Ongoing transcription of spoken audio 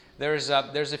There's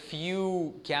a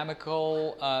few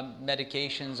chemical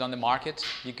medications on the market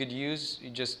you could use.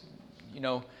 You just,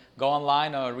 go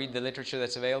online or read the literature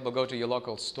that's available. Go to your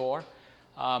local store.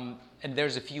 And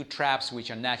there's a few traps which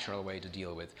are natural way to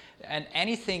deal with. And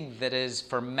anything that is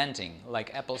fermenting,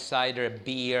 like apple cider,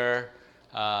 beer,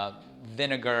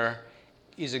 vinegar,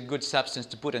 is a good substance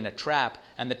to put in a trap.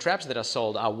 And the traps that are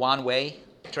sold are one-way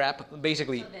trap.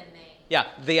 Basically, So then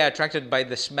they are attracted by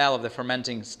the smell of the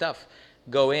fermenting stuff,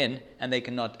 go in, and they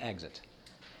cannot exit.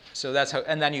 So that's how.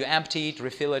 And then you empty it,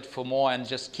 refill it for more, and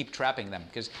just keep trapping them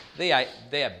because they are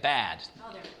bad.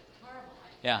 Oh, they're horrible.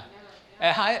 Yeah.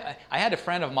 I had a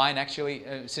friend of mine, actually,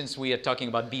 since we are talking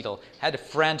about beetle, had a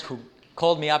friend who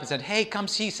called me up and said, hey, come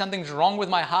see, something's wrong with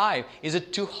my hive. Is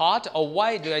it too hot, or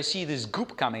why do I see this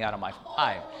goop coming out of my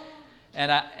hive?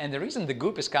 And the reason the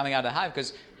goop is coming out of the hive,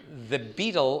 because the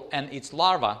beetle and its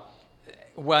larva,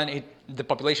 when the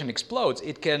population explodes,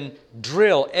 it can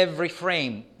drill every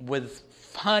frame with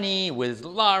honey, with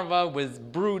larva,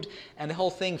 with brood, and the whole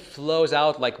thing flows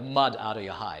out like mud out of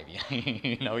your hive.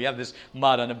 You have this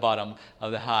mud on the bottom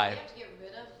of the hive. You have to get rid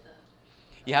of the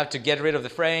You have to get rid of the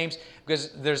frames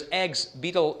because there's eggs.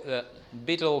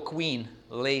 Beetle queen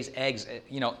lays eggs,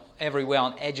 everywhere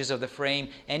on edges of the frame.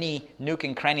 Any nook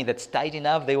and cranny that's tight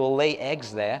enough, they will lay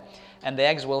eggs there, and the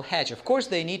eggs will hatch. Of course,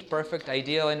 they need perfect,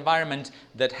 ideal environment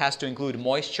that has to include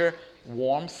moisture,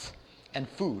 warmth, and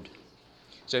food.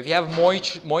 So if you have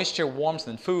moisture, warmth,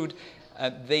 and food,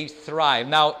 they thrive.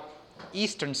 Now,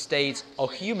 eastern states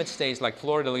or humid states like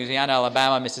Florida, Louisiana,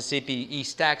 Alabama, Mississippi,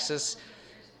 East Texas,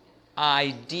 are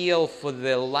ideal for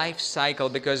the life cycle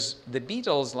because the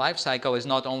beetle's life cycle is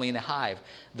not only in the hive.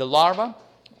 The larva,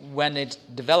 when it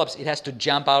develops, it has to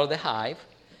jump out of the hive,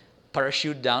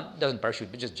 parachute down, doesn't parachute,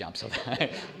 but just jumps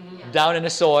down in the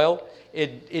soil.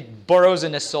 It burrows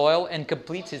in the soil and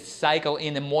completes its cycle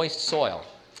in the moist soil.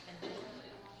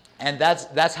 And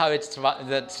that's how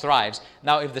that thrives.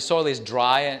 Now, if the soil is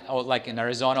dry, or like in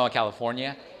Arizona or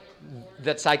California,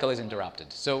 that cycle is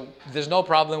interrupted. So there's no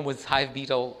problem with hive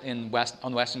beetle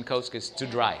on western coast because it's too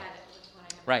dry.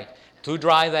 Right, too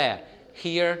dry there.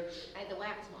 Here, I had the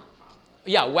wax moth problem.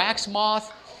 Yeah, wax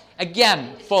moth.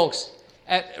 Again, folks,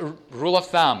 rule of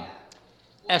thumb: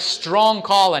 a strong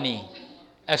colony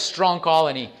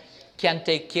can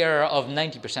take care of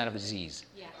 90% of the disease.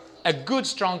 A good,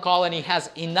 strong colony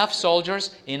has enough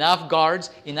soldiers, enough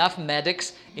guards, enough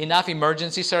medics, enough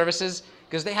emergency services,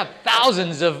 because they have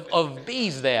thousands of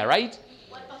bees there, right?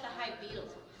 What about the hive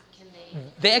beetles? Can they?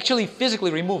 They actually physically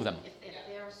remove them. If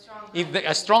they're a strong. If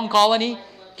a strong colony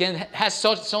has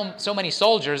so many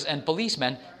soldiers and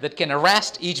policemen that can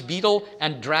arrest each beetle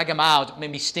and drag him out,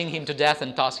 maybe sting him to death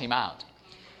and toss him out.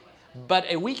 But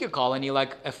a weaker colony,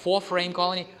 like a 4-frame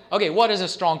colony, okay, what is a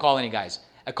strong colony, guys?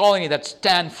 A colony that's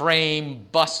 10-frame,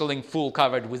 bustling, full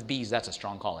covered with bees, that's a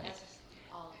strong colony. That's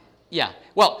all of them. Yeah,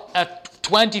 well, at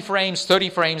 20 frames,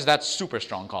 30 frames, that's super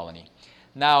strong colony.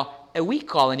 Now, a weak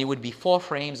colony would be 4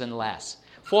 frames and less.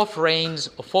 4 frames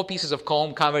or 4 pieces of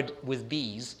comb covered with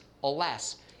bees or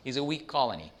less is a weak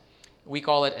colony. We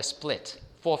call it a split.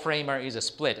 4-framer is a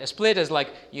split. A split is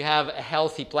like you have a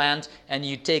healthy plant and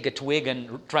you take a twig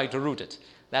and try to root it.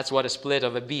 That's what a split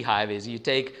of a beehive is. You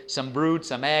take some brood,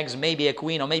 some eggs, maybe a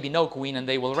queen or maybe no queen, and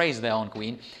they will raise their own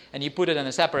queen, and you put it in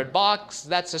a separate box.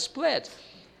 That's a split.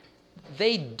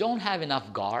 They don't have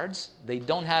enough guards. They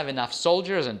don't have enough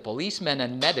soldiers and policemen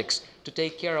and medics to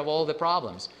take care of all the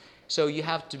problems. So you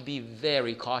have to be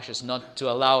very cautious not to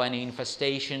allow any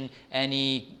infestation,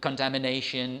 any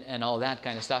contamination, and all that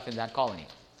kind of stuff in that colony.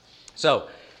 So,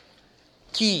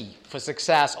 key for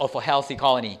success of a healthy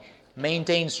colony: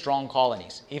 maintain strong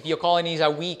colonies. If your colonies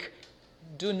are weak,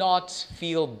 do not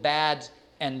feel bad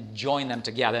and join them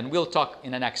together. And we'll talk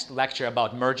in the next lecture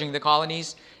about merging the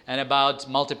colonies and about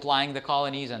multiplying the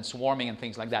colonies and swarming and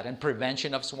things like that, and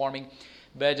prevention of swarming.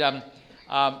 But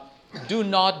do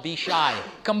not be shy.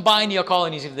 Combine your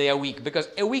colonies if they are weak, because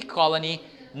a weak colony,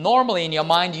 normally in your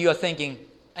mind you are thinking,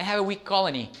 I have a weak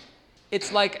colony.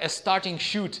 It's like a starting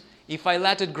shoot. If I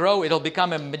let it grow, it'll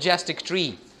become a majestic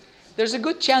tree. There's a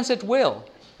good chance it will,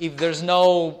 if there's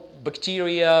no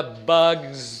bacteria,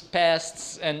 bugs,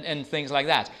 pests, and things like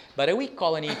that. But a weak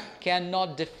colony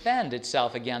cannot defend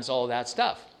itself against all that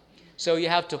stuff. So you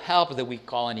have to help the weak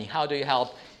colony. How do you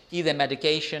help? Either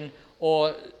medication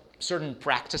or certain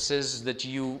practices that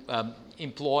you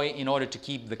employ in order to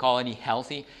keep the colony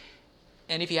healthy.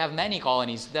 And if you have many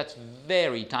colonies, that's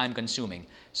very time-consuming.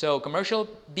 So commercial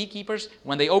beekeepers,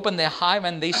 when they open their hive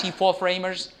and they see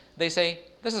 4-framers, they say,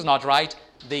 this is not right.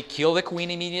 They kill the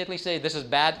queen immediately, say, this is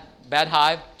bad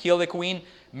hive, kill the queen,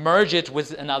 merge it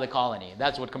with another colony.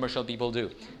 That's what commercial people do.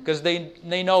 Because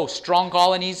they know strong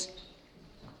colonies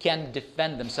can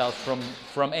defend themselves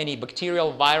from any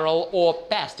bacterial, viral, or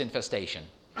pest infestation.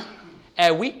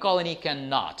 A weak colony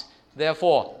cannot.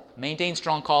 Therefore, maintain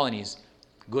strong colonies,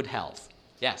 good health.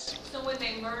 Yes? So when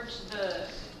they merge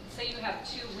say you have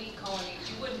 2 weak colonies,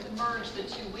 you wouldn't merge the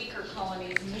 2 weaker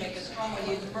colonies to make a strong one.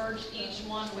 You'd merge each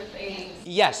one with a...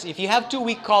 Yes, if you have 2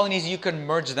 weak colonies, you can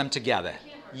merge them together.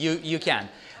 You can.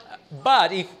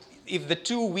 But if the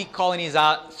 2 weak colonies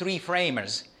are 3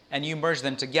 framers, and you merge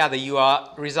them together, you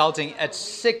are resulting at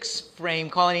 6-frame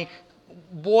colony,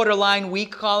 borderline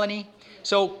weak colony.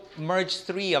 So merge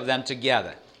 3 of them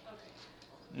together.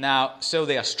 Now, so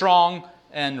they are strong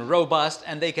and robust,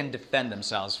 and they can defend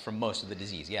themselves from most of the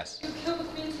disease. Yes? Do you kill the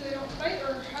queen so they don't fight,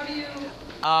 or how do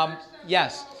you...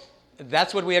 Yes.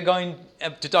 That's what we are going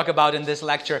to talk about in this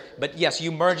lecture. But yes,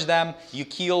 you merge them, you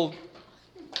kill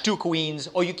 2 queens,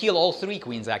 or you kill all 3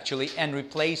 queens, actually, and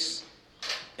replace...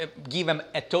 give them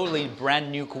a totally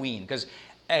brand new queen. Because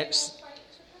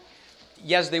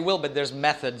yes, they will, but there's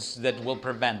methods that will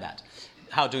prevent that.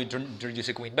 How to introduce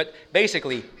a queen. But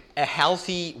basically, a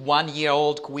healthy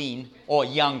 1-year-old queen or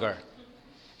younger,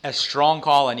 a strong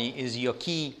colony is your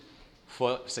key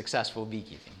for successful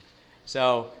beekeeping.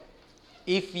 So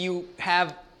if you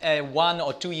have a 1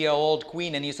 or 2-year-old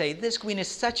queen and you say, this queen is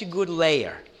such a good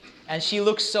layer and she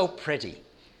looks so pretty,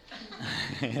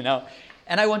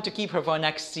 and I want to keep her for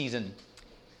next season.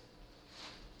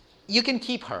 You can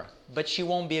keep her, but she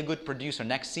won't be a good producer.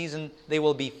 Next season, there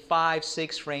will be 5,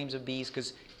 6 frames of bees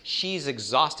because she's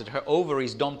exhausted. Her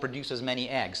ovaries don't produce as many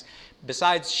eggs.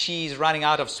 Besides, she's running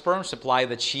out of sperm supply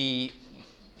that she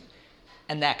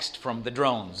annexed from the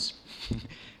drones,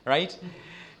 right?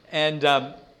 And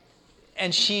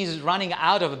she's running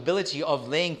out of ability of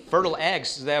laying fertile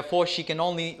eggs. Therefore, she can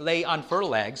only lay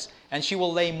unfertile eggs, and she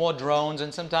will lay more drones,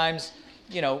 and sometimes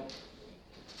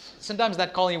sometimes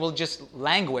that colony will just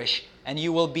languish and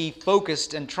you will be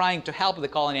focused and trying to help the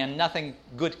colony and nothing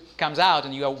good comes out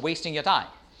and you are wasting your time.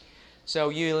 So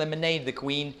you eliminate the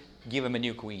queen, give him a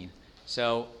new queen.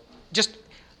 So just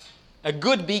a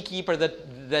good beekeeper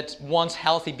that wants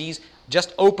healthy bees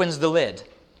just opens the lid.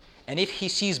 And if he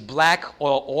sees black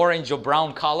or orange or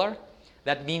brown color,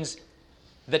 that means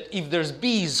that if there's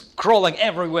bees crawling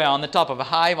everywhere on the top of a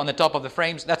hive, on the top of the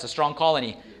frames, that's a strong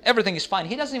colony. Everything is fine.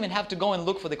 He doesn't even have to go and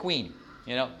look for the queen.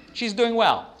 She's doing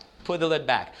well. Put the lid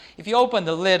back. If you open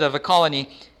the lid of a colony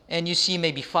and you see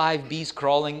maybe 5 bees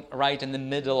crawling right in the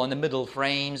middle, on the middle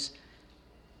frames,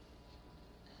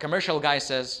 commercial guy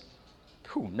says,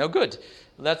 no good.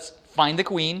 Let's find the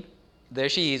queen. There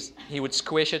she is. He would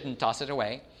squish it and toss it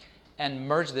away and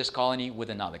merge this colony with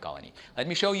another colony. Let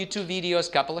me show you 2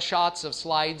 videos, couple of shots of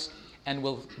slides, and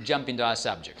we'll jump into our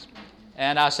subject.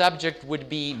 And our subject would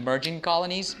be merging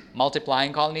colonies,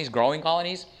 multiplying colonies, growing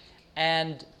colonies,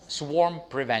 and swarm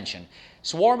prevention.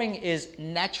 Swarming is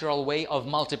natural way of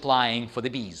multiplying for the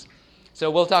bees.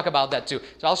 So we'll talk about that too.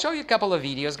 So I'll show you a couple of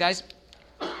videos, guys.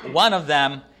 One of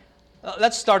them,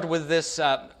 let's start with this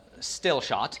still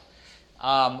shot.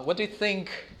 What do you think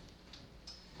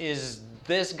is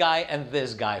this guy and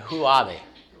this guy? Who are they?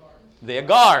 They are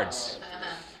guards.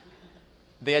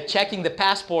 They are checking the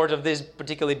passport of this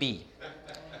particular bee.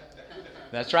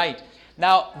 That's right.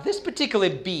 Now, this particular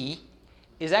bee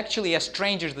is actually a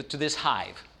stranger to this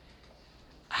hive.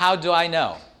 How do I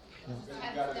know?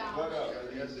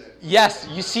 Yes,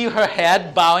 you see her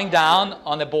head bowing down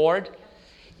on the board.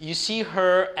 You see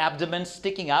her abdomen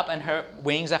sticking up and her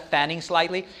wings are fanning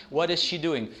slightly. What is she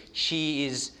doing? She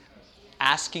is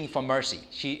asking for mercy.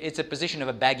 It's a position of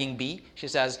a begging bee. She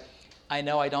says, I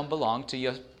know I don't belong to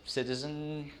your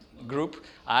citizen group.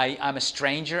 I'm a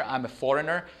stranger, I'm a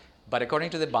foreigner, but according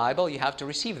to the Bible, you have to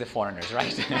receive the foreigners,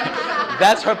 right?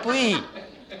 That's her plea.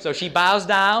 So she bows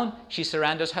down, she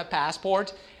surrenders her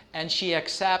passport, and she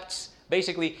accepts,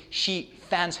 basically, she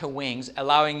fans her wings,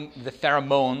 allowing the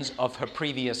pheromones of her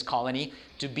previous colony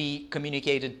to be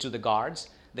communicated to the guards.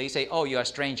 They say, oh, you're a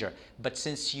stranger, but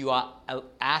since you are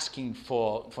asking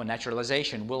for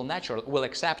naturalization, we'll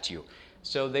accept you.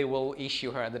 So they will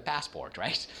issue her the passport,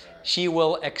 right? She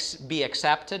will be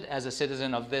accepted as a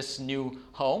citizen of this new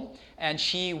home, and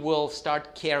she will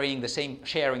start sharing the same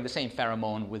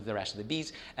pheromone with the rest of the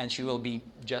bees, and she will be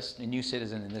just a new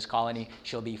citizen in this colony.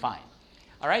 She'll be fine.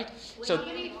 All right? So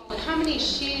how many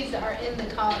she's are in the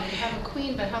colony? You have a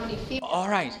queen, but how many females? All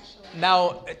right.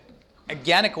 Now,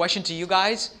 again, a question to you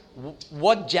guys.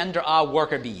 What gender are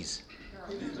worker bees?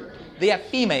 They are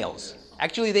females.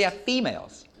 Actually, they are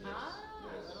females.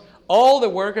 All the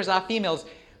workers are females.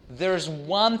 There's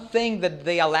one thing that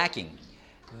they are lacking.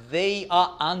 They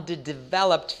are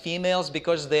underdeveloped females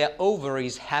because their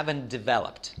ovaries haven't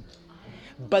developed.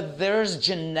 But there's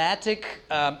genetic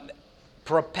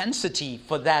propensity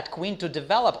for that queen to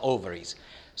develop ovaries.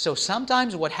 So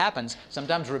sometimes what happens,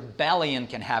 sometimes rebellion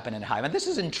can happen in a hive. And this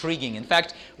is intriguing. In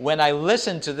fact, when I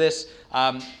listened to this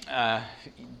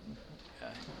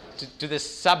to this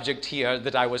subject here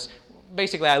that I was,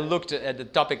 basically I looked at the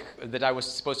topic that I was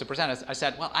supposed to present. I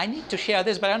said, well, I need to share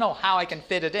this, but I don't know how I can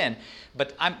fit it in.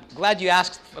 But I'm glad you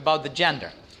asked about the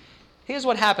gender. Here's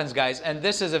what happens, guys, and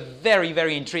this is a very,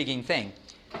 very intriguing thing.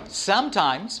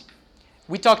 Sometimes,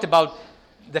 we talked about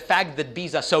the fact that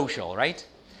bees are social, right?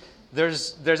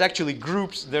 There's actually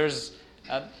groups, there's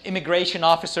immigration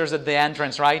officers at the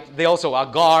entrance, right? They also are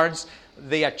guards.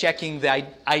 They are checking the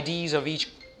IDs of each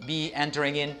bee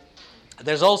entering in.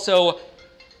 There's also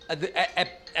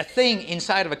a thing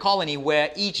inside of a colony where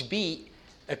each bee,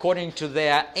 according to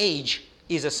their age,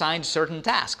 is assigned certain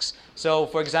tasks. So,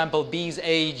 for example, bees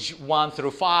age 1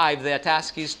 through 5, their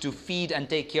task is to feed and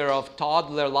take care of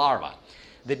toddler larvae.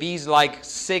 The bees like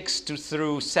 6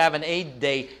 through 7, 8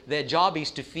 day, their job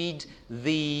is to feed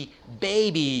the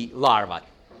baby larva,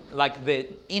 like the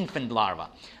infant larva.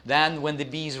 Then when the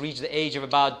bees reach the age of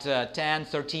about 10,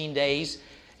 13 days,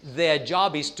 their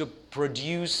job is to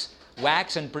produce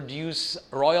wax and produce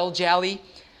royal jelly.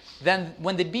 Then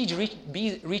when the bee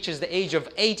reaches the age of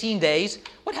 18 days,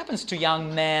 what happens to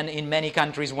young men in many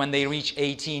countries when they reach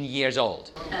 18 years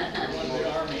old?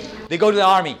 They go to the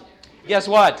army. Guess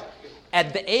what?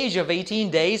 At the age of 18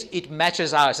 days, it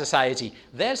matches our society.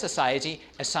 Their society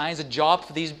assigns a job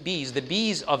for these bees. The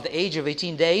bees of the age of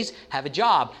 18 days have a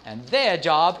job, and their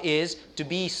job is to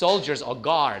be soldiers or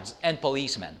guards and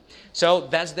policemen. So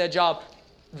that's their job.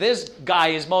 This guy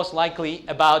is most likely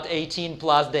about 18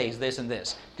 plus days, this and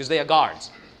this, because they are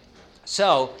guards.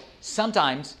 So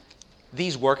sometimes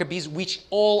these worker bees, which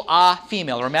all are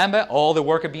female, remember, all the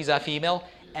worker bees are female,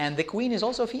 and the queen is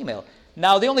also female.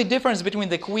 Now, the only difference between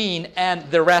the queen and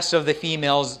the rest of the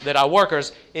females that are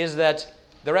workers is that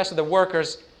the rest of the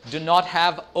workers do not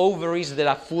have ovaries that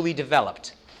are fully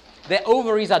developed. Their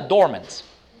ovaries are dormant.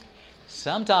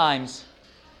 Sometimes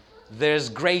there's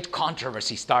great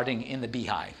controversy starting in the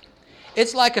beehive.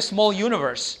 It's like a small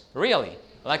universe, really,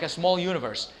 like a small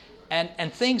universe.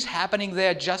 And things happening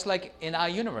there just like in our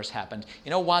universe happened.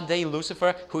 You know, one day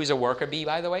Lucifer, who is a worker bee,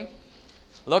 by the way,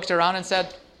 looked around and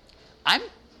said, I'm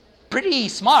pretty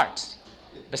smart.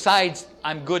 Besides,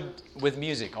 I'm good with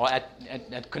music or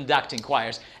at conducting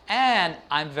choirs. And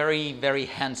I'm very, very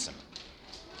handsome.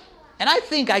 And I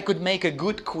think I could make a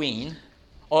good queen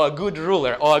or a good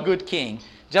ruler or a good king,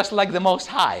 just like the Most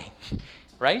High.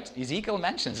 Right? Ezekiel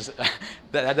mentions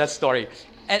that story.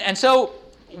 And so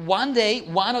one day,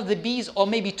 one of the bees, or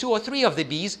maybe 2 or 3 of the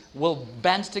bees, will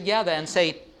band together and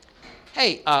say,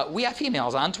 hey, we are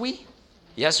females, aren't we?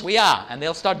 Yes, we are. And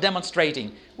they'll start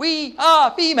demonstrating. We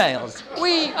are females.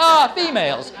 We are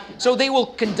females. So they will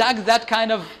conduct that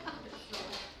kind of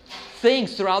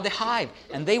things throughout the hive.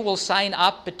 And they will sign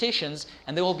up petitions.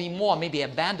 And there will be more. Maybe a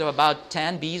band of about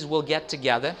 10 bees will get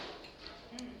together.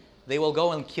 They will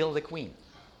go and kill the queen.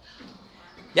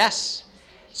 Yes.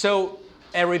 So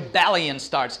a rebellion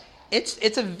starts.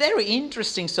 It's a very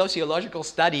interesting sociological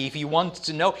study if you want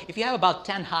to know. If you have about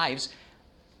 10 hives,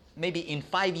 maybe in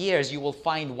 5 years you will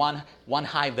find one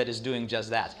hive that is doing just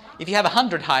that. If you have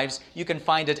 100 hives, you can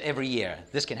find it every year.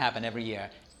 This can happen every year,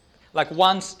 like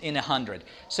once in 100.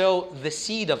 So the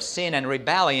seed of sin and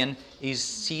rebellion is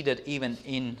seeded even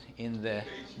in the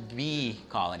bee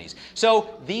colonies.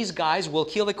 So these guys will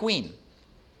kill the queen.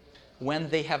 When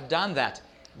they have done that,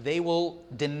 they will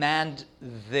demand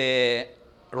the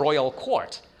royal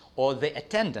court or the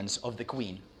attendants of the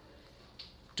queen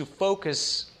to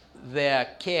focus their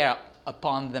care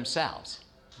upon themselves.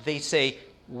 They say,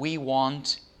 we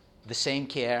want the same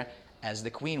care as the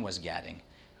queen was getting.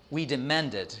 We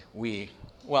demand it.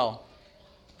 Well,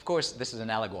 of course, this is an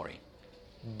allegory.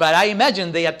 But I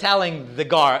imagine they are telling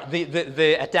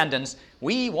the attendants,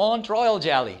 we want royal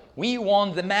jelly. We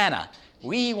want the manna.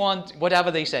 We want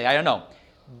whatever they say. I don't know.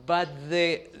 But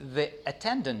the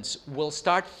attendants will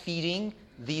start feeding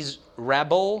these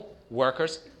rebel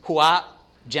workers who are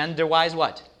gender-wise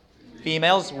what?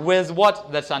 Females with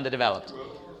what that's underdeveloped?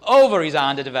 Ovaries are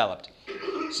underdeveloped.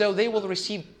 So they will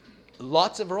receive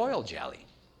lots of royal jelly.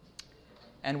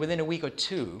 And within a week or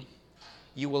 2,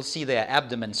 you will see their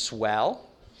abdomen swell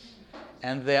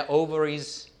and their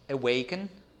ovaries awaken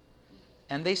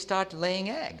and they start laying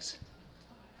eggs.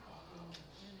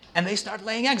 And they start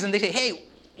laying eggs and they say, hey,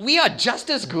 we are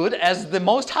just as good as the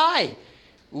Most High.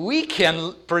 We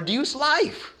can produce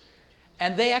life.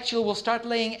 And they actually will start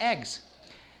laying eggs.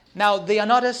 Now, they are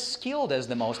not as skilled as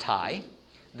the Most High.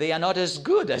 They are not as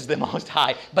good as the Most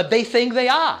High, but they think they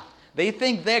are. They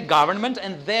think their government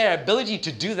and their ability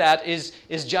to do that is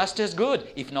just as good,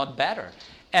 if not better.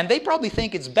 And they probably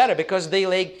think it's better because they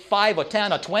lay 5 or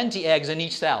 10 or 20 eggs in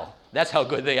each cell. That's how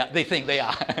good they think they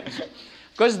are.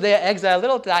 Because their eggs are a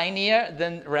little tinier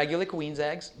than regular queen's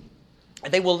eggs.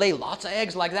 They will lay lots of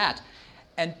eggs like that.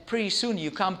 And pretty soon you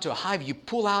come to a hive, you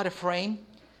pull out a frame,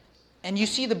 and you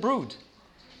see the brood.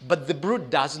 But the brood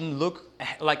doesn't look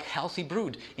like healthy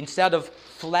brood. Instead of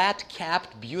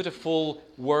flat-capped, beautiful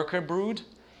worker brood,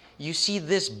 you see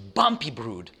this bumpy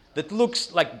brood that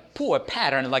looks like poor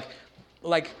pattern,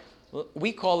 like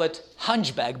we call it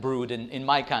hunchback brood in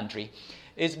my country.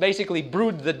 It's basically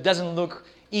brood that doesn't look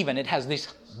even. It has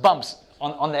these bumps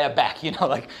on their back,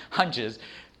 like hunches.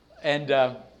 And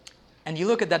you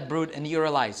look at that brood and you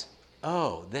realize,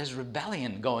 oh, there's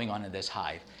rebellion going on in this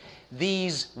hive.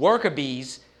 These worker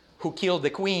bees who killed the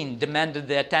queen demanded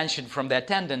the attention from their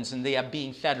attendants, and they are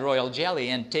being fed royal jelly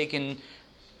and taken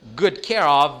good care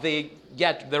of. They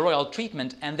get the royal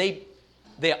treatment, and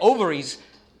their ovaries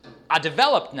are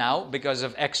developed now because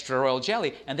of extra royal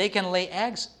jelly, and they can lay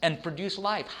eggs and produce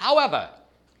life. However,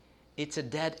 it's a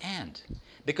dead end,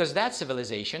 because that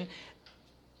civilization,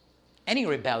 any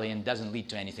rebellion doesn't lead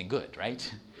to anything good,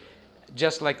 right?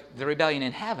 Just like the rebellion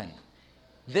in heaven.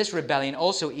 This rebellion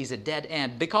also is a dead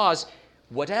end, because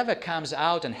whatever comes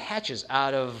out and hatches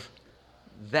out of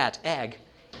that egg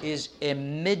is a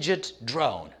midget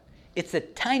drone. It's a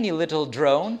tiny little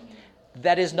drone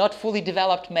that is not fully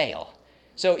developed male.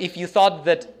 So if you thought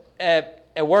that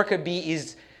a worker bee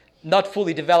is not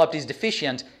fully developed, is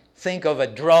deficient, think of a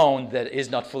drone that is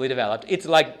not fully developed. It's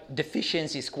like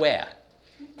deficiency square.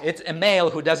 It's a male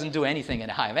who doesn't do anything in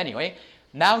a hive anyway.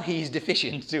 Now he's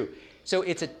deficient too. So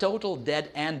it's a total dead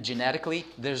end genetically.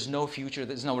 There's no future.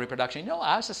 There's no reproduction.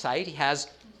 Our society has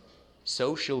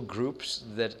social groups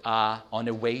that are on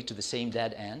a way to the same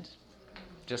dead end.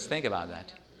 Just think about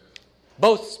that.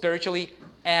 Both spiritually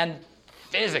and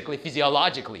physically,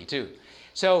 physiologically too.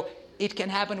 So it can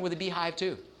happen with a beehive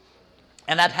too.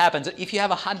 And that happens. If you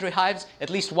have 100 hives, at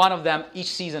least one of them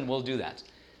each season will do that.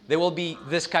 There will be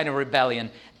this kind of rebellion.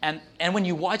 And when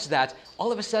you watch that,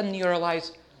 all of a sudden you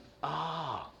realize,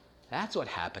 oh, that's what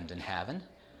happened in heaven.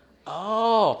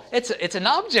 Oh, it's an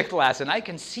object lesson. I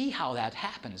can see how that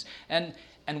happens. And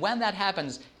when that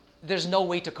happens, there's no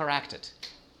way to correct it,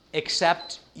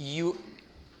 except you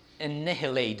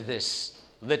annihilate this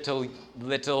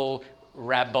little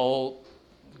rebel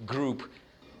group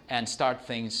and start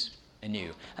things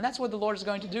anew. And that's what the Lord is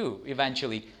going to do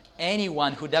eventually.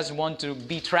 Anyone who doesn't want to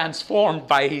be transformed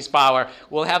by his power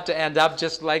will have to end up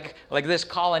just like this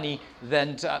colony.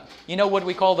 Then, you know what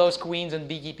we call those queens in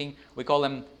beekeeping? We call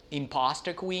them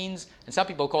imposter queens, and some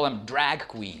people call them drag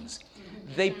queens.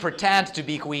 They pretend to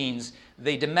be queens.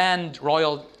 They demand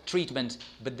royal treatment,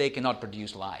 but they cannot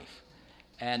produce life.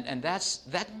 And that's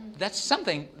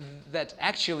something that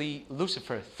actually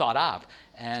Lucifer thought up.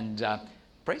 And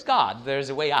praise God, there's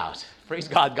a way out. Praise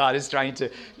God, God is trying to,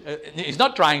 he's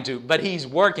not trying to, but he's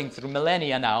working through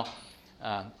millennia now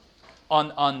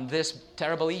on this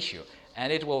terrible issue.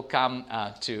 And it will come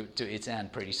to its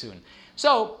end pretty soon.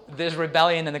 So there's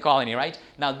rebellion in the colony, right?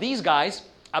 Now these guys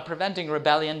are preventing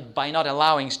rebellion by not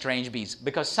allowing strange bees,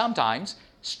 because sometimes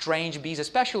strange bees,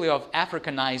 especially of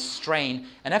Africanized strain,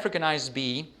 an Africanized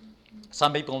bee,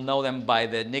 some people know them by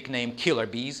the nickname killer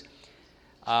bees,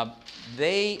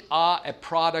 they are a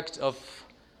product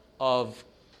of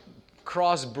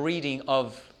crossbreeding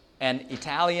of an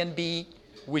Italian bee,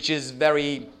 which is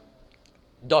very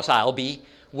docile bee,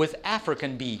 with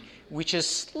African bee, which is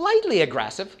slightly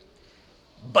aggressive,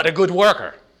 but a good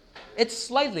worker. It's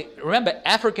slightly, remember,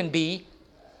 African bee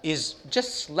is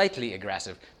just slightly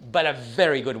aggressive, but a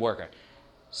very good worker.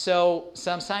 So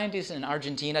some scientists in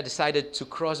Argentina decided to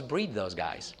crossbreed those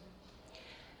guys.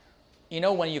 You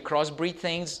know, when you crossbreed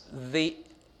things, the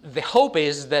hope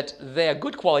is that their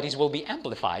good qualities will be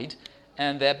amplified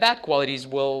and their bad qualities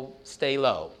will stay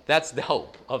low. That's the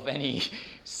hope of any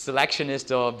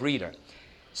selectionist or breeder.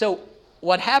 So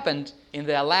what happened in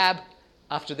their lab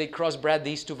after they crossbred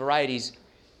these two varieties,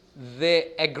 the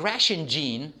aggression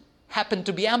gene happened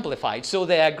to be amplified. So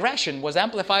their aggression was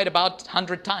amplified about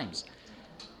 100 times.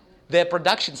 Their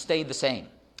production stayed the same.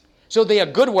 So they are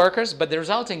good workers, but the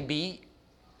resulting bee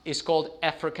is called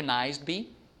Africanized bee,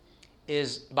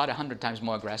 is about 100 times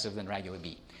more aggressive than regular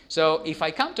bee. So if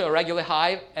I come to a regular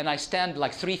hive and I stand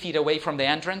like 3 feet away from the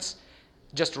entrance,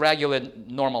 just regular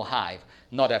normal hive,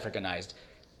 not Africanized,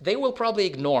 they will probably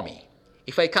ignore me.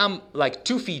 If I come like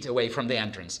 2 feet away from the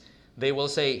entrance, they will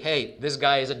say, hey, this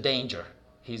guy is a danger.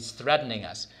 He's threatening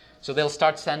us. So they'll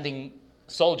start sending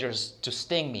soldiers to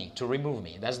sting me, to remove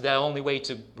me. That's the only way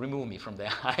to remove me from the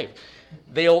hive.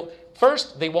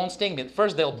 First, they won't sting me.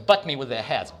 First, they'll butt me with their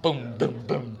heads. Boom, boom,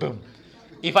 boom, boom.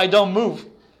 If I don't move,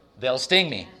 they'll sting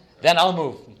me. Then I'll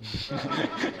move.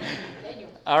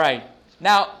 All right.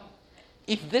 Now,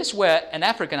 if this were an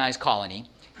Africanized colony,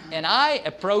 and I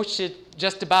approached it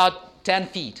just about 10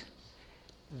 feet,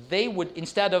 they would,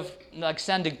 instead of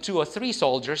sending 2 or 3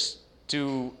 soldiers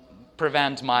to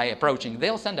prevent my approaching,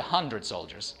 they'll send 100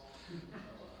 soldiers.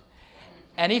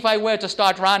 And if I were to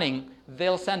start running,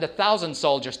 they'll send 1,000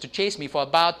 soldiers to chase me for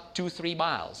about 2-3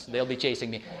 miles. They'll be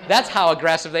chasing me. That's how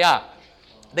aggressive they are.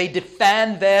 They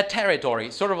defend their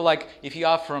territory. Sort of like if you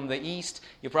are from the east,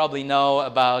 you probably know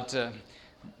about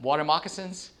water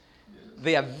moccasins.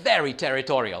 They are very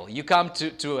territorial. You come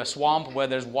to a swamp where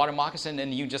there's water moccasin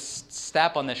and you just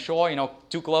step on the shore,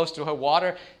 too close to her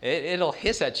water, it'll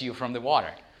hiss at you from the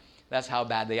water. That's how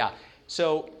bad they are.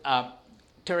 So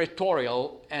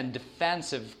territorial and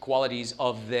defensive qualities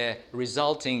of the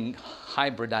resulting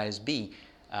hybridized bee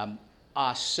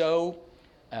are so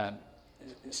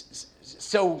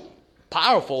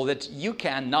powerful that you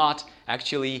cannot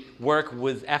actually work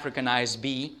with Africanized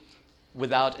bee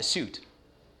without a suit.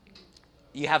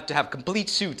 You have to have complete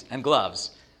suit and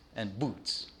gloves and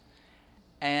boots.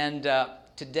 And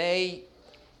today,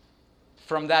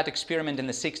 from that experiment in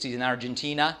the 60s in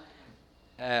Argentina,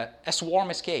 a swarm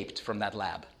escaped from that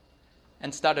lab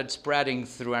and started spreading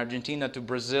through Argentina to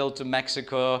Brazil, to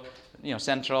Mexico,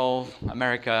 Central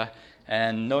America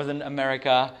and Northern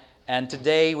America. And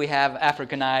today we have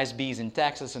Africanized bees in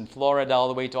Texas and Florida, all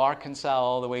the way to Arkansas,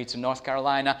 all the way to North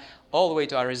Carolina, all the way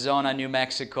to Arizona, New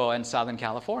Mexico, and Southern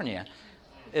California.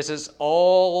 This is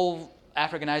all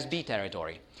Africanized bee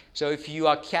territory. So if you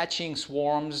are catching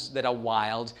swarms that are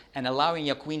wild and allowing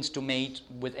your queens to mate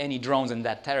with any drones in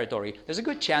that territory, there's a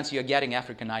good chance you're getting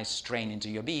Africanized strain into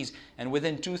your bees. And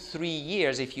within 2-3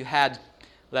 years, if you had,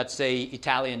 let's say,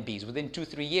 Italian bees, within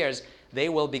 2-3 years, they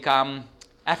will become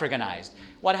Africanized.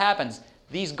 What happens?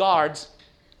 These guards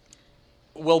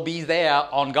will be there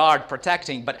on guard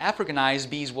protecting, but Africanized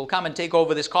bees will come and take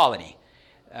over this colony.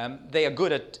 They are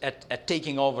good at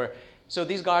taking over. So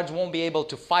these guards won't be able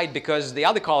to fight because the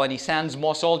other colony sends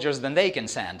more soldiers than they can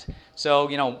send. So,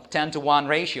 10-to-1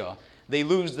 ratio. They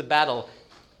lose the battle.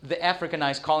 The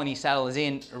Africanized colony settles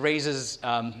in, raises,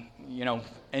 a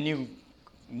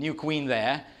new queen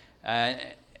there.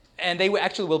 And they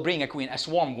actually will bring a queen. A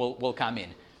swarm will come in.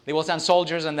 They will send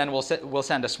soldiers, and then we'll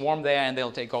send a swarm there, and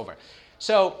they'll take over.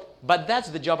 So, but that's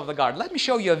the job of the guard. Let me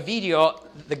show you a video,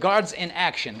 the guards in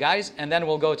action, guys, and then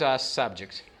we'll go to our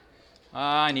subject.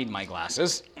 I need my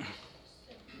glasses.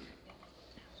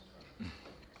 You're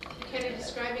kind of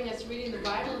describing us reading the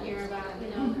Bible here about,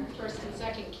 First and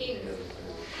Second Kings.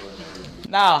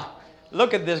 Now,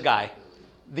 look at this guy.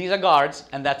 These are guards,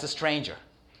 and that's a stranger.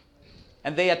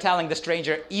 And they are telling the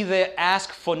stranger either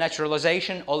ask for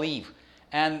naturalization or leave.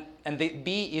 And the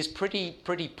bee is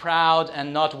pretty proud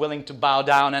and not willing to bow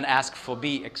down and ask to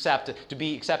be accepted.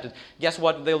 Guess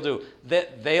what they'll do?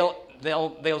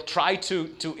 They'll try to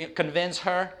convince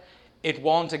her. It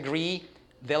won't agree.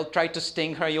 They'll try to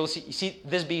sting her. You see,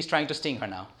 this bee is trying to sting her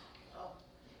now.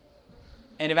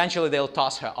 And eventually they'll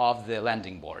toss her off the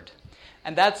landing board.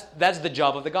 And that's the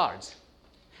job of the guards.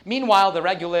 Meanwhile, the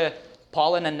regular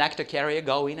pollen and nectar carrier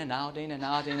go in and out, in and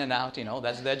out, in and out.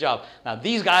 That's their job. Now,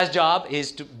 these guys' job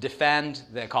is to defend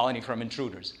their colony from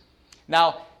intruders.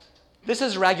 Now, this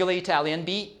is regular Italian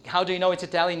bee. How do you know it's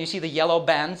Italian? You see the yellow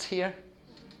bands here?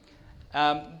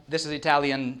 This is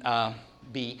Italian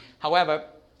bee. However,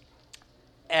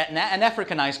 an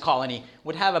Africanized colony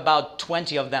would have about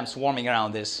 20 of them swarming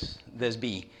around this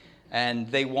bee. And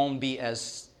they won't be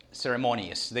as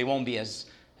ceremonious. They won't be as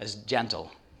gentle.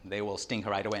 They will sting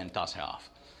her right away and toss her off.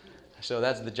 So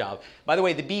that's the job. By the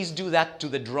way, the bees do that to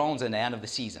the drones at the end of the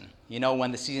season.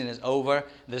 When the season is over,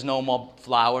 there's no more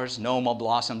flowers, no more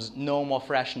blossoms, no more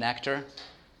fresh nectar.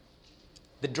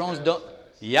 The drones don't...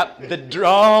 Yep, the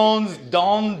drones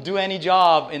don't do any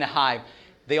job in a hive.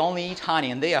 They only eat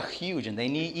honey, and they are huge, and they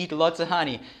eat lots of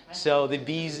honey. So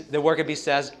the worker bee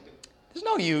says, there's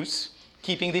no use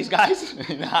keeping these guys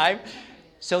in the hive.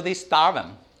 So they starve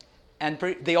them. And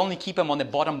they only keep them on the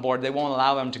bottom board. They won't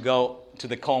allow them to go to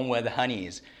the comb where the honey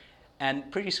is.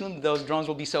 And pretty soon those drones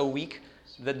will be so weak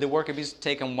that the worker bees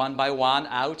take them one by one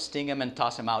out, sting them, and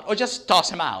toss them out. Or just toss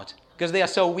them out. Because they are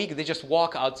so weak, they just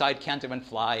walk outside, can't even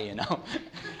fly,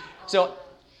 So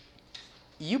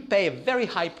you pay a very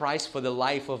high price for the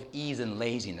life of ease and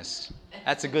laziness.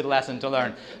 That's a good lesson to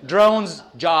learn. Drones'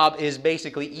 job is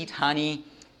basically eat honey,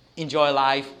 enjoy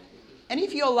life, And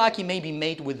if you're lucky, maybe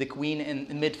mate with the queen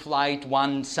in mid-flight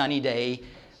one sunny day.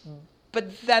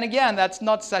 But then again, that's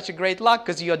not such a great luck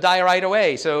because you'll die right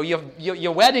away. So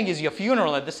your wedding is your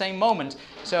funeral at the same moment.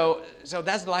 So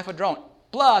that's the life of a drone.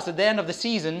 Plus, at the end of the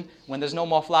season, when there's no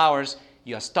more flowers,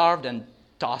 you're starved and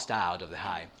tossed out of the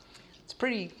hive. It's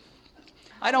pretty...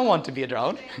 I don't want to be a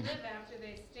drone. They live after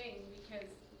they sting because...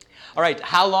 All right,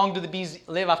 how long do the bees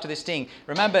live after they sting?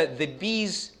 Remember, the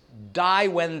bees die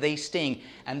when they sting,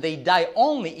 and they die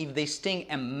only if they sting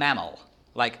a mammal.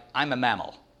 Like, I'm a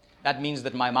mammal. That means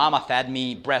that my mama fed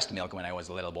me breast milk when I was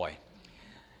a little boy.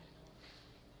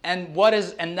 And what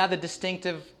is another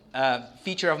distinctive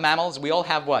feature of mammals? We all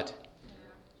have what?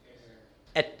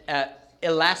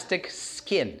 Elastic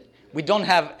skin. We don't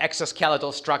have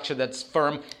exoskeletal structure that's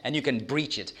firm and you can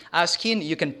breach it. Our skin,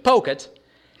 you can poke it,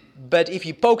 but if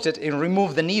you poked it and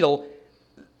remove the needle,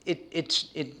 it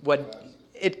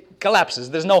collapses.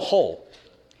 There's no hole.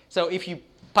 So if you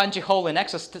punch a hole in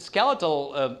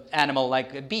exoskeletal animal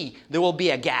like a bee, there will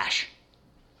be a gash.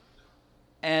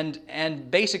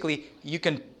 And basically, you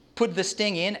can put the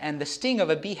sting in, and the sting of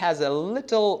a bee has a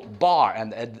little bar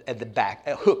at the back,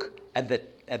 a hook at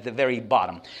the very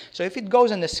bottom. So if it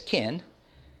goes in the skin,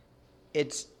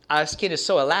 our skin is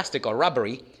so elastic or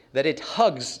rubbery that it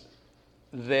hugs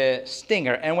the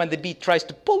stinger. And when the bee tries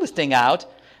to pull the sting out,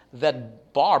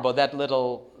 that barb or that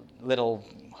little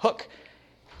hook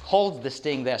holds the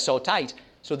sting there so tight.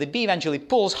 So the bee eventually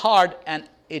pulls hard, and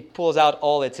it pulls out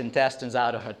all its intestines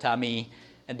out of her tummy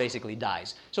and basically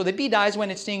dies. So the bee dies when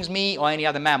it stings me or any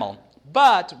other mammal.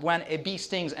 But when a bee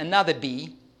stings another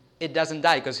bee, it doesn't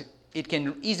die because it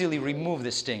can easily remove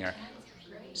the stinger.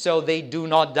 So they do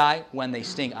not die when they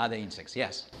sting other insects.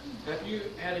 Yes? Have you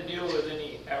had to deal with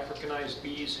any Africanized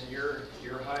bees in your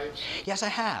hives? Yes, I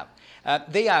have.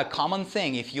 They are a common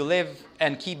thing. If you live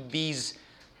and keep bees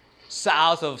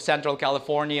south of Central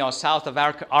California or south of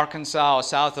Arkansas or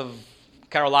south of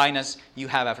Carolinas, you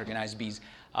have Africanized bees.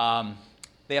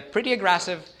 They are pretty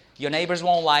aggressive. Your neighbors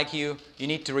won't like you. You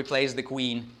need to replace the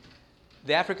queen.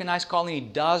 The Africanized colony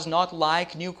does not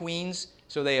like new queens,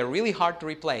 so they are really hard to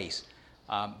replace.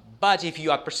 But if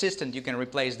you are persistent, you can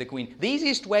replace the queen. The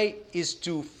easiest way is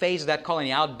to phase that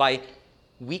colony out by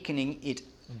weakening it,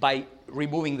 by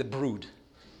removing the brood.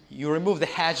 You remove the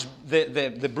hatch,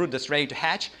 the brood that's ready to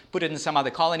hatch, put it in some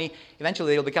other colony.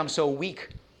 Eventually, they'll become so weak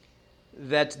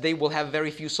that they will have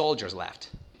very few soldiers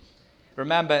left.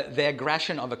 Remember, the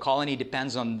aggression of a colony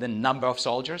depends on the number of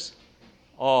soldiers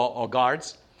or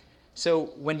guards. So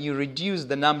when you reduce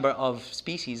the number of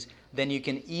species, then you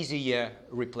can easier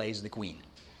replace the queen.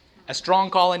 A strong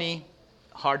colony,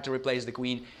 hard to replace the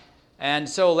queen. And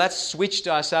so let's switch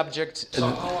to our subject. So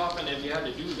how often have you had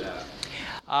to do that?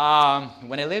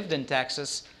 When I lived in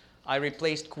Texas, I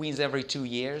replaced queens every 2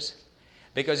 years.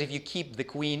 Because if you keep the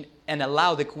queen and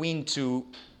allow the queen to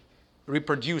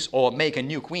reproduce or make a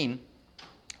new queen,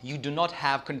 you do not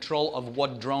have control of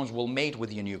what drones will mate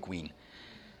with your new queen.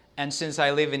 And since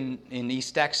I live in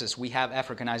East Texas, we have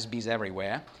Africanized bees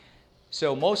everywhere.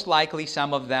 So most likely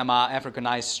some of them are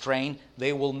Africanized strain.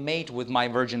 They will mate with my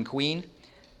virgin queen.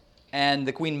 And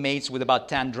the queen mates with about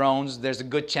 10 drones. There's a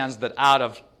good chance that out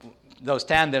of those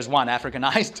 10, there's one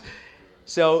Africanized.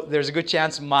 So there's a good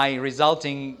chance my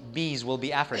resulting bees will be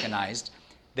Africanized.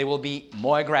 They will be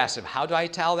more aggressive. How do I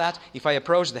tell that? If I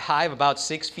approach the hive about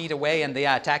 6 feet away and they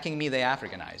are attacking me, they are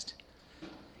Africanized.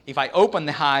 If I open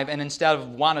the hive and instead of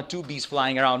 1 or 2 bees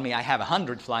flying around me, I have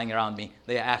 100 flying around me,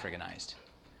 they are Africanized.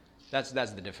 That's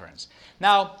the difference.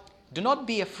 Now, do not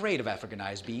be afraid of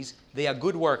Africanized bees. They are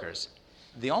good workers.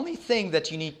 The only thing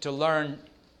that you need to learn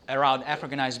around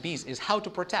Africanized bees is how to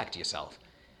protect yourself.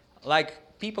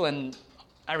 Like people in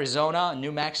Arizona,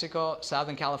 New Mexico,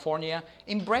 Southern California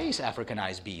embrace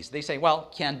Africanized bees. They say, well,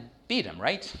 can't beat them,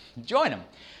 right? Join them.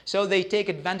 So they take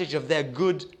advantage of their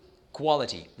good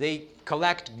quality. They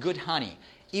collect good honey.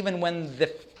 Even when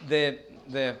the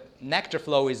nectar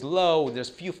flow is low, there's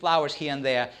few flowers here and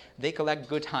there, they collect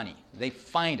good honey. They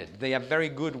find it. They are very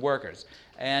good workers.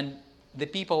 And the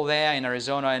people there in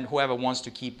Arizona and whoever wants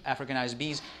to keep Africanized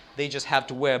bees, they just have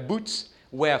to wear boots,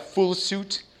 wear a full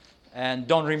suit, and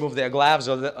don't remove their gloves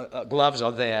or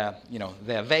their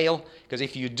veil, because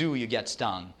if you do, you get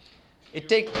stung.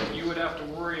 You would have to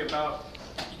worry about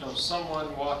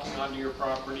someone walking onto your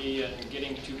property and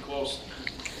getting too close.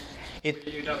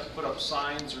 You'd have to put up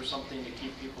signs or something to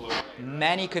keep people away.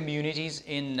 Many communities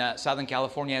in Southern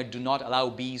California do not allow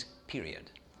bees,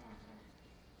 period.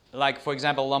 Like, for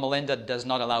example, Loma Linda does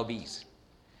not allow bees.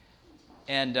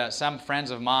 And some friends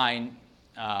of mine,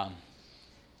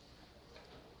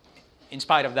 in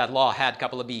spite of that law, had a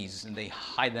couple of bees, and they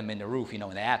hide them in the roof, in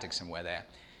the attic somewhere there.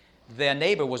 their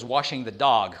neighbor was washing the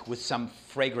dog with some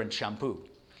fragrant shampoo.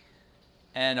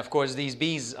 And of course, these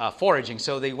bees are foraging,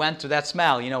 so they went to that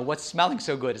smell. What's smelling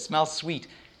so good? It smells sweet.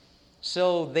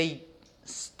 So they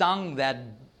stung that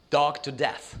dog to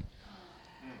death.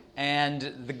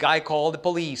 And the guy called the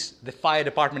police. The fire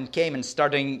department came and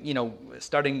starting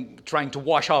trying to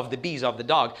wash off the bees off the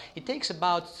dog. It takes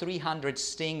about 300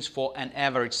 stings for an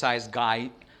average-sized guy,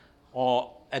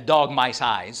 or a dog my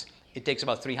size. It takes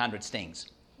about 300 stings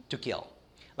to kill.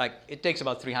 Like, it takes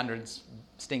about 300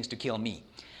 stings to kill me.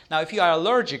 Now, if you are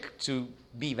allergic to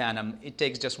bee venom, it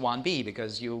takes just one bee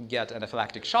because you'll get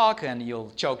anaphylactic shock and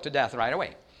you'll choke to death right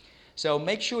away. So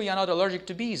make sure you're not allergic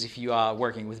to bees if you are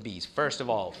working with bees. First of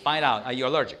all, find out, are you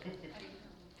allergic?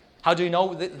 How do you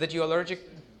know that you're allergic?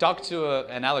 Talk to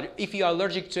an allergist. If you are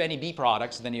allergic to any bee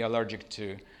products, then you're allergic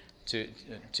to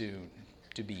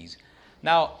bees.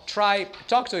 Now,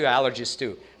 talk to your allergist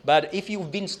too. But if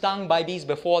you've been stung by bees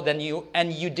before, and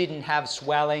you didn't have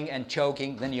swelling and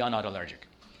choking, then you're not allergic.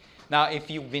 Now, if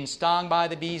you've been stung by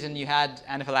the bees and you had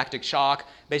anaphylactic shock,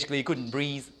 basically you couldn't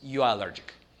breathe, you are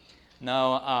allergic.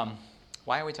 Now,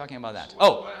 why are we talking about that?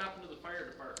 So what happened to the fire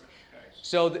department guys?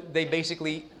 So they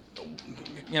basically,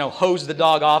 hosed the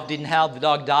dog off, didn't help, the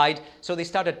dog died. So they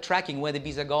started tracking where the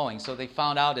bees are going. So they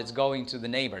found out it's going to the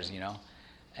neighbors,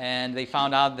 and they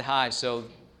found out the hive. So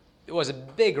it was a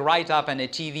big write-up and a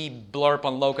TV blurb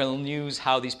on local news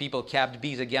how these people kept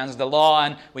bees against the law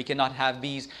and we cannot have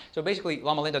bees. So basically,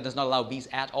 Loma Linda does not allow bees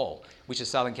at all, which is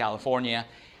Southern California.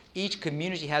 Each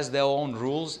community has their own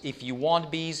rules. If you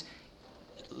want bees,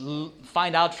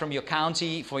 find out from your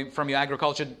county, from your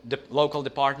agriculture local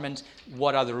department,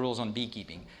 what are the rules on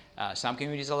beekeeping. Some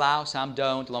communities allow, some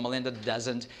don't. Loma Linda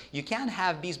doesn't. You can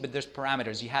have bees, but there's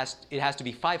parameters. It has to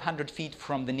be 500 feet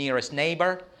from the nearest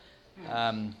neighbor,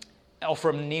 or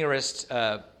from nearest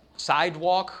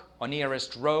sidewalk or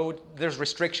nearest road. There's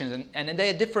restrictions, and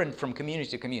they're different from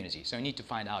community to community. So you need to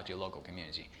find out your local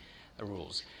community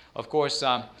rules. Of course,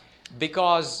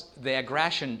 because the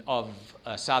aggression of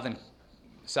southern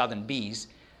bees,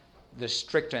 there's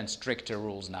stricter and stricter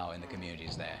rules now in the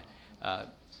communities there.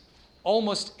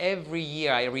 Almost every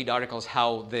year I read articles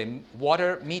how the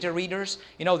water meter readers,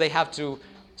 they have to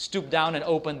stoop down and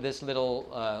open this little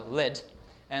lid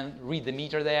and read the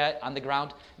meter there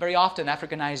underground. Very often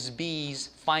Africanized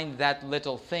bees find that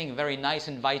little thing a very nice,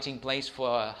 inviting place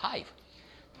for a hive.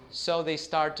 So they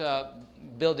start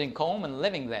building comb and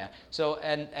living there. So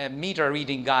a meter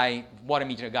reading guy, water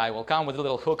meter guy, will come with a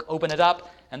little hook, open it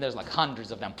up, and there's like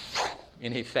hundreds of them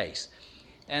in his face.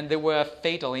 And there were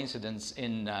fatal incidents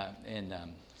in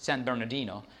San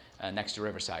Bernardino, next to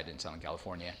Riverside in Southern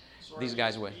California. So These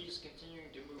guys were. Bees continuing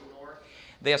to move north?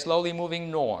 They are slowly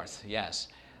moving north, yes.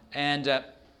 And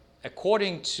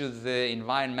according to the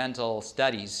environmental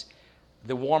studies,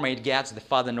 the warmer it gets, the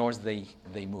farther north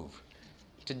they move.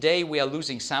 Today we are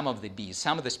losing some of the bees.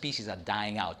 Some of the species are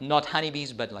dying out. Not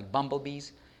honeybees, but like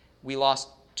bumblebees. We lost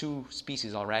 2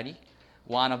 species already.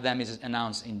 One of them is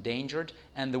announced endangered.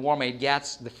 And the warmer it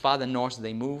gets, the farther north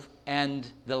they move, and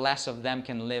the less of them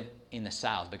can live in the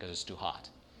south because it's too hot.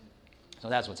 So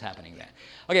that's what's happening there.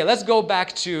 Okay, let's go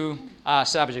back to our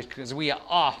subject because we are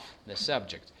off the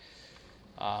subject.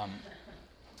 And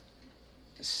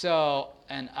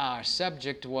our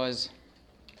subject was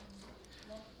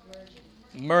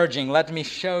merging. Let me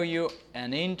show you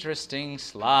an interesting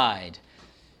slide.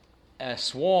 A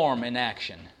swarm in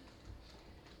action.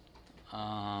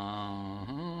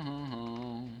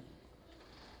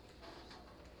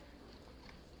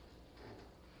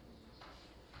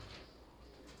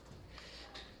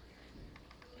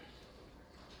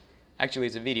 Actually,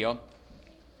 it's a video.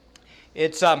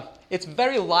 It's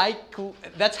very likely,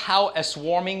 that's how a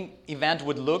swarming event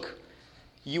would look.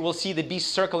 You will see the bees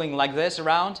circling like this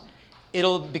around.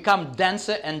 It'll become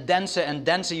denser and denser and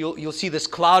denser. You'll see this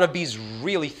cloud of bees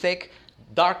really thick,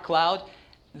 dark cloud.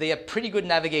 They are pretty good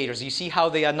navigators. You see how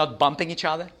they are not bumping each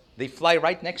other? They fly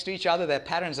right next to each other. Their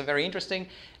patterns are very interesting,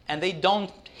 and they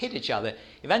don't hit each other.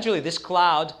 Eventually, this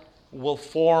cloud will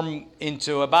form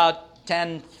into about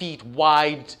 10 feet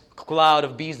wide cloud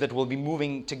of bees that will be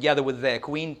moving together with their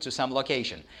queen to some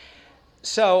location.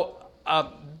 So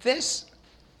this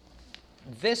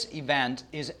event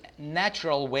is a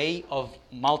natural way of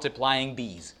multiplying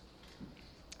bees.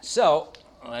 So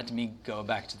let me go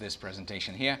back to this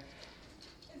presentation here.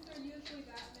 Is there usually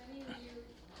that many when you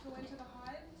go into the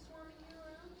hive swarming you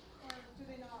around, or do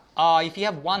they not? If you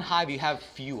have one hive, you have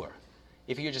fewer.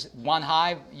 If you're just one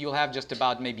hive, you'll have just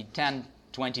about maybe 10,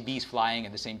 20 bees flying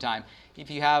at the same time. If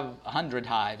you have 100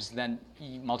 hives, then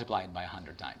you multiply it by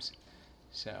 100 times.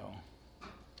 So,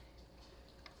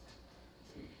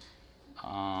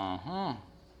 Uh-huh.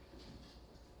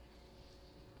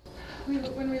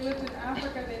 When we lived in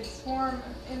Africa, they'd swarm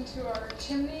into our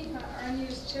chimney, our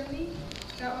unused chimney.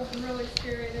 That was really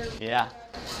scary. Yeah.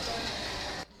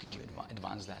 Could you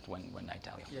advance that when I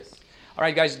tell you? Yes. All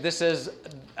right, guys, this is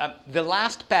the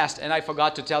last pest, and I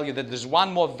forgot to tell you that there's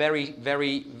one more very,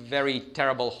 very, very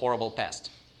terrible, horrible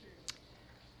pest.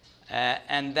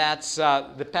 And that's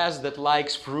the pest that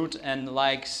likes fruit and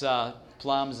likes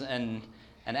plums and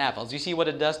apples. You see what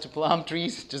it does to plum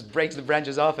trees? It just breaks the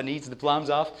branches off and eats the plums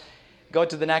off. Go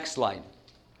to the next slide.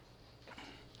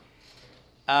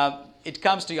 It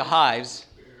comes to your hives.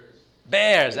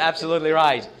 Bears, absolutely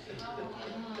right.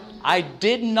 I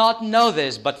did not know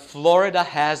this, but Florida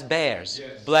has bears,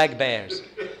 black bears.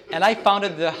 And I found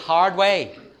it the hard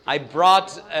way. I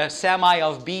brought a semi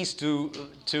of bees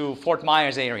to Fort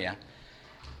Myers area.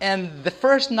 And the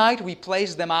first night we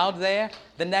placed them out there,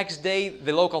 the next day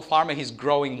the local farmer, he's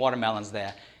growing watermelons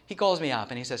there. He calls me up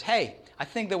and he says, "Hey, I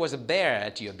think there was a bear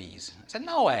at your bees." I said,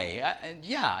 "No way."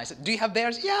 Yeah. I said, "Do you have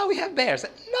bears?" "Yeah, we have bears." I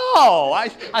said, "No, I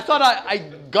thought I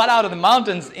got out of the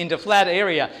mountains into a flat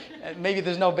area. Maybe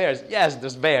there's no bears." "Yes,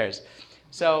 there's bears."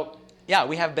 So, yeah,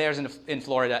 we have bears in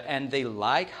Florida, and they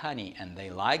like honey, and they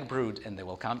like brood, and they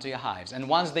will come to your hives. And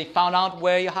once they found out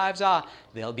where your hives are,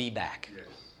 they'll be back. Yes.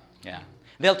 Yeah.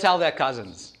 They'll tell their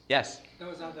cousins. Yes?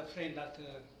 Those are the frames that...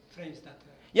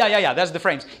 Yeah, that's the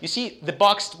frames. You see, the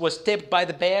box was tipped by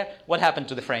the bear. What happened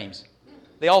to the frames?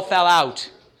 They all fell out.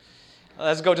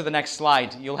 Let's go to the next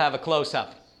slide. You'll have a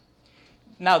close-up.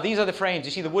 Now, these are the frames.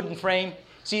 You see the wooden frame?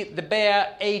 See, the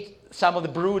bear ate some of the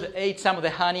brood, ate some of the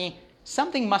honey.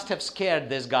 Something must have scared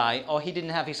this guy, or he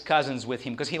didn't have his cousins with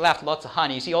him, because he left lots of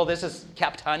honey. You see, all this is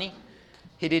kept honey.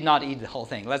 He did not eat the whole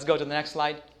thing. Let's go to the next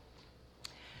slide.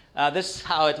 This is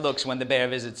how it looks when the bear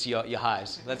visits your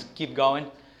hives. Let's keep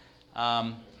going.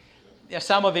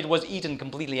 Some of it was eaten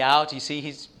completely out. You see,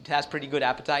 he has pretty good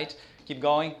appetite. Keep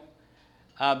going.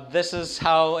 This is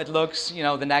how it looks,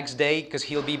 the next day, because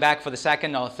he'll be back for the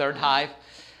second or third hive.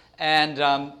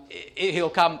 And he'll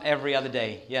come every other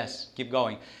day. Yes, keep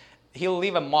going. He'll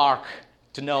leave a mark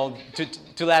to know,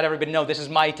 to let everybody know this is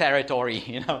my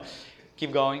territory.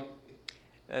 Keep going.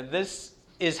 This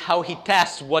is how he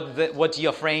tests what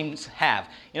your frames have.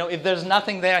 If there's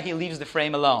nothing there, he leaves the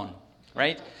frame alone,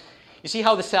 right? You see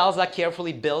how the cells are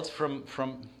carefully built from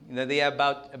they are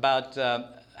about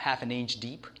half an inch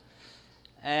deep,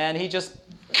 and he just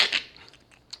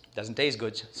doesn't taste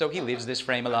good, so he leaves this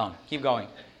frame alone. Keep going.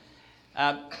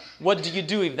 What do you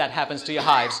do if that happens to your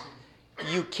hives?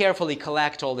 You carefully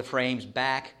collect all the frames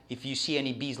back. If you see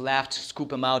any bees left, scoop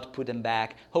them out, put them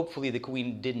back. Hopefully the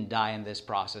queen didn't die in this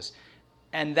process.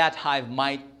 And that hive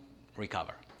might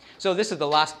recover. So this is the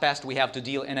last pest we have to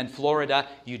deal. And in Florida,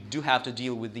 you do have to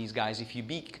deal with these guys. If you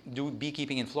do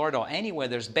beekeeping in Florida or anywhere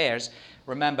there's bears,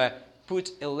 remember,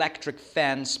 put electric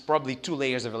fence, probably 2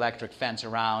 layers of electric fence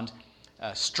around,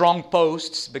 strong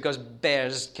posts, because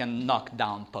bears can knock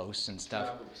down posts and stuff.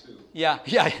 Grapple too. Yeah.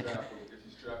 If you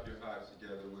strap your hives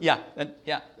together with that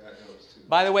helps too.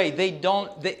 By the way,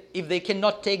 if they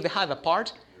cannot take the hive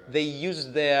apart, they use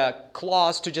their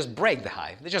claws to just break the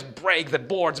hive. They just break the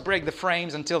boards, break the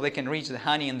frames until they can reach the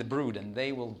honey and the brood, and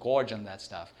they will gorge on that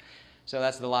stuff. So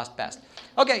that's the last pest.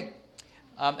 Okay,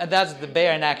 and that's the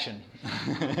bear in action.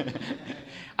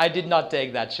 I did not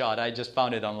take that shot. I just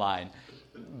found it online.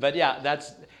 But yeah,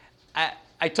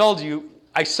 I told you,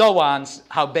 I saw once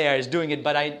how bear is doing it,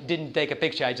 but I didn't take a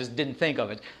picture. I just didn't think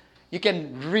of it. You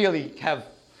can really have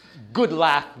good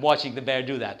laugh watching the bear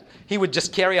do that. He would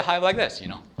just carry a hive like this,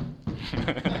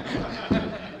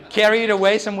 Carry it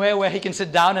away somewhere where he can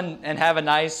sit down and have a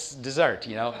nice dessert,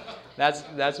 That's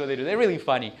what they do. They're really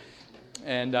funny.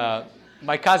 And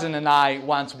my cousin and I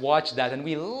once watched that, and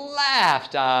we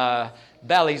laughed our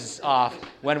bellies off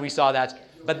when we saw that.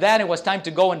 But then it was time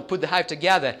to go and put the hive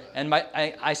together. And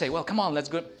I say, "Well, come on, let's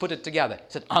go put it together." He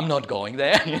said, "I'm not going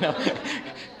there,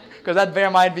 because that bear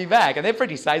might be back." And they're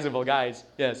pretty sizable guys.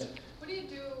 Yes. What do you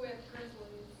do with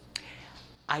grizzlies?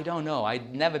 I don't know. I've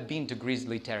never been to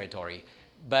grizzly territory.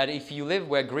 But if you live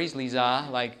where grizzlies are,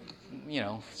 like,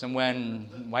 somewhere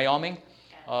in Wyoming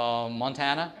or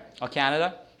Montana or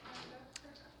Canada,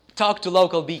 talk to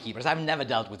local beekeepers. I've never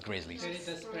dealt with grizzlies.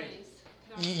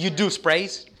 You do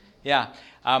sprays? Yeah.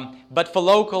 But for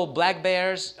local black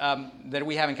bears that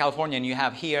we have in California and you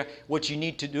have here, what you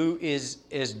need to do is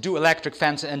do electric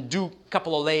fence and do a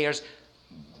couple of layers.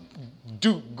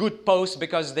 Do good posts,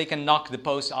 because they can knock the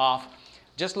posts off.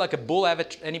 Just like a bull,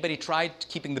 anybody tried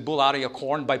keeping the bull out of your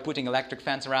corn by putting electric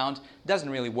fence around? Doesn't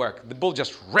really work. The bull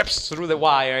just rips through the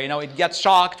wire. It gets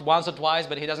shocked once or twice,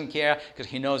 but he doesn't care because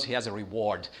he knows he has a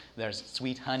reward. There's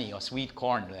sweet honey or sweet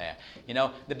corn there.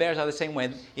 The bears are the same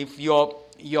way. If your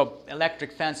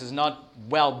electric fence is not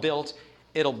well built,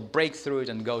 it'll break through it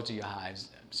and go to your hives.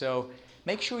 So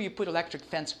make sure you put electric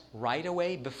fence right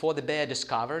away before the bear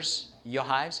discovers your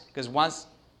hives, because once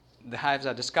the hives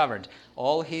are discovered,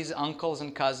 all his uncles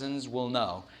and cousins will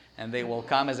know, and they will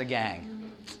come as a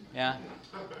gang. Yeah,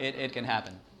 it can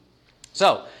happen.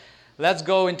 So let's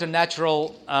go into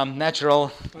natural.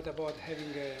 What about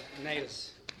having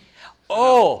nails?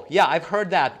 Oh, yeah, I've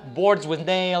heard that. Boards with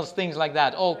nails, things like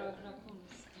that. Oh,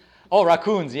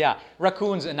 raccoons, yeah.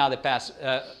 Raccoons, another pest.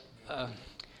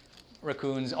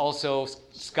 Raccoons, also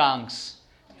skunks.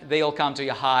 They'll come to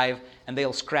your hive, and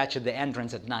they'll scratch at the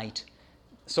entrance at night,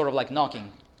 sort of like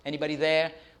knocking. Anybody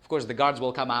there? Of course, the guards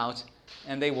will come out,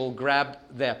 and they will grab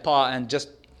their paw and just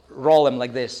roll them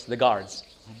like this, the guards,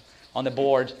 on the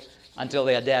board until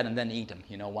they are dead, and then eat them,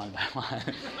 one by one.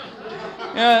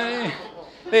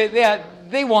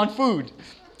 They want food.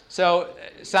 So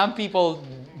some people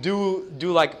do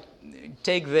like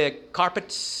take the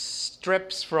carpet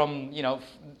strips from,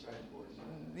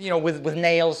 with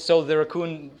nails, so the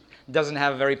raccoon doesn't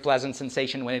have a very pleasant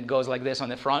sensation when it goes like this on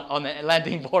the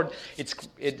landing board.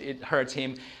 It hurts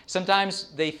him.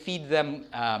 Sometimes they feed them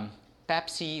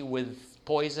Pepsi with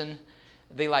poison.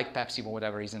 They like Pepsi for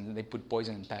whatever reason. They put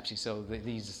poison in Pepsi, so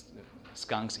these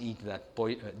skunks eat that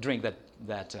drink that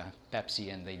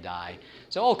Pepsi, and they die.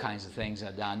 So all kinds of things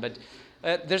are done. But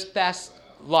there's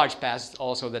large pests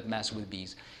also that mess with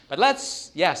bees. But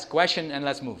question, and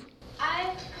let's move.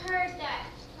 I've heard that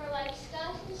for like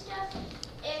skunks and stuff,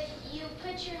 if you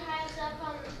put your hives up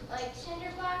on like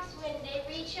cinder blocks, when they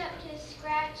reach up to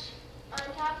scratch on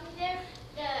top of there,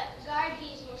 the guard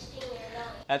bees will sting their belly.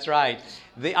 That's right.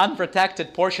 The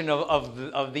unprotected portion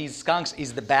of these skunks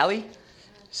is the belly.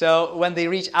 So when they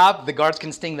reach up, the guards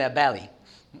can sting their belly,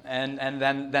 and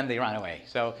then they run away.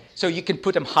 So you can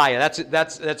put them higher.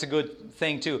 That's a good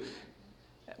thing too.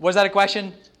 Was that a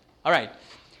question? All right.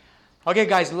 Okay,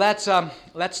 guys. Let's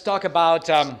talk about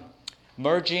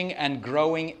merging and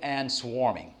growing and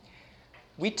swarming.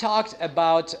 We talked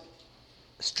about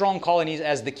strong colonies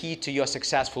as the key to your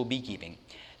successful beekeeping.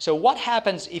 So what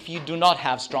happens if you do not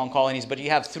have strong colonies, but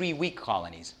you have 3 weak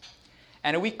colonies?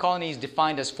 And a weak colony is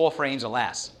defined as 4 frames or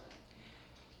less.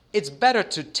 It's better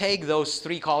to take those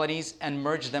 3 colonies and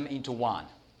merge them into one.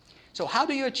 So how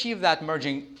do you achieve that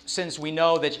merging, since we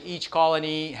know that each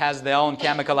colony has their own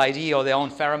chemical ID or their own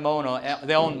pheromone or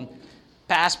their own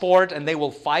passport, and they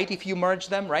will fight if you merge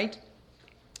them, right?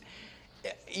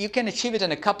 You can achieve it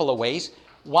in a couple of ways.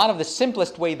 One of the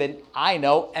simplest way that I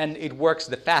know, and it works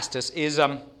the fastest, is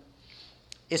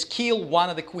kill one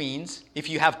of the queens if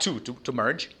you have 2 to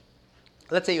merge.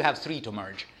 Let's say you have 3 to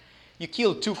merge. You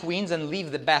kill 2 queens and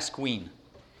leave the best queen.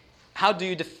 How do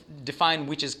you define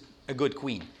which is a good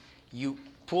queen? You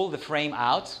pull the frame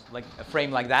out, like a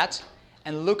frame like that,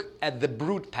 and look at the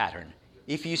brood pattern.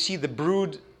 If you see the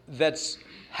brood that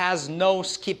has no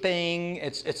skipping,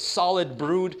 it's solid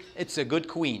brood, it's a good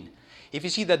queen. If you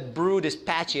see that brood is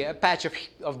patchy, a patch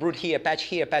of brood here, patch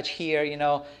here,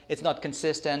 it's not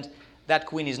consistent, that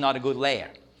queen is not a good layer.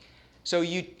 So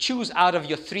you choose out of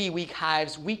your 3 weak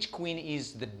hives which queen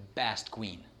is the best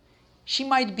queen. She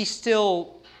might be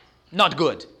still not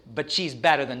good, but she's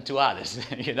better than 2 others,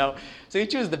 So you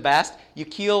choose the best, you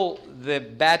kill the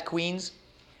bad queens.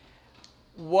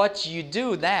 What you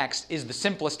do next is the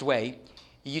simplest way.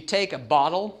 You take a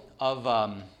bottle of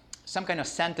some kind of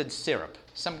scented syrup,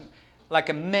 like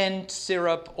a mint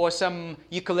syrup or some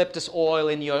eucalyptus oil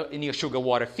in your sugar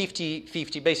water,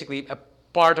 50-50, basically a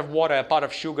part of water, a part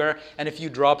of sugar, and a few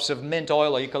drops of mint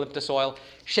oil or eucalyptus oil.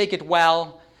 Shake it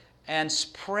well and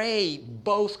spray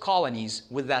both colonies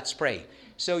with that spray.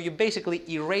 So you're basically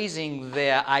erasing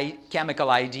their chemical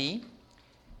ID,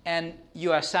 and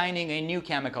you are assigning a new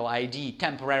chemical ID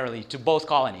temporarily to both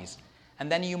colonies.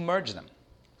 And then you merge them.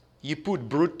 You put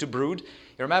brood to brood.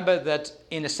 You remember that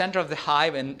in the center of the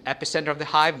hive and epicenter of the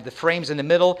hive, the frames in the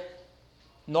middle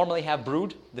normally have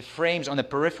brood. The frames on the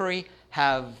periphery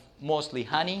have mostly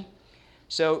honey.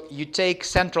 So you take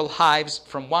central hives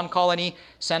from one colony,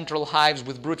 central hives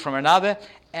with brood from another,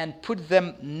 and put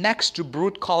them next to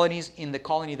brood colonies in the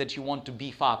colony that you want to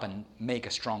beef up and make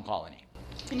a strong colony.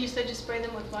 And you said you spray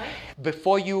them with what?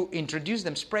 Before you introduce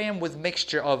them, spray them with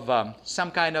mixture of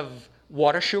some kind of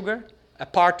water sugar, a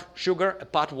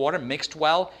part water mixed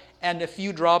well, and a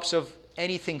few drops of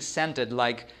anything scented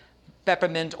like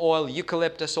peppermint oil,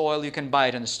 eucalyptus oil. You can buy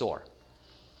it in the store.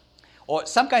 or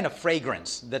some kind of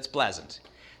fragrance that's pleasant.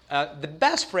 The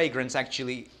best fragrance,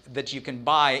 actually, that you can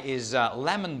buy is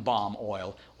lemon balm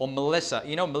oil or Melissa.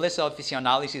 You know, Melissa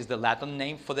officinalis is the Latin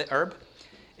name for the herb.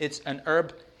 It's an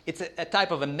herb. It's a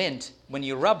type of a mint. When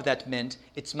you rub that mint,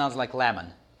 it smells like lemon.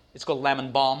 It's called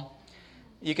lemon balm.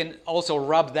 You can also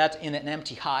rub that in an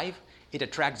empty hive. It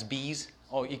attracts bees.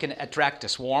 Or you can attract a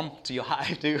swarm to your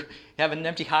hive too. You have an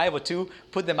empty hive or two,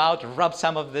 put them out, rub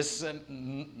some of this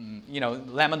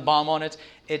lemon balm on it.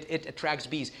 It attracts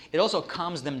bees. It also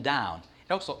calms them down.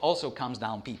 It also calms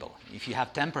down people. If you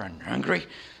have temper and hungry,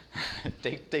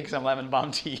 take some lemon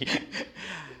balm tea.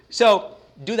 So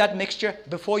do that mixture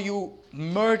before you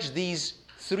merge these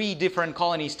 3 different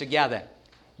colonies together.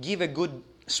 Give a good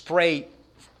spray.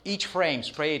 Each frame,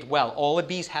 spray it well. All the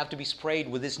bees have to be sprayed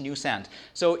with this new scent.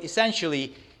 So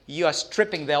essentially, you are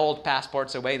stripping their old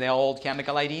passports away, their old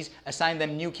chemical IDs, assign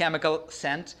them new chemical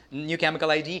scent, new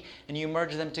chemical ID, and you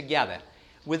merge them together.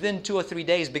 Within 2 or 3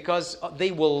 days, because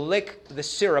they will lick the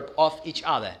syrup off each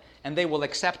other, and they will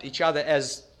accept each other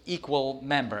as equal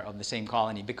member of the same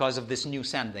colony because of this new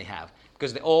scent they have.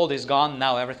 Because the old is gone,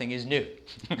 now everything is new.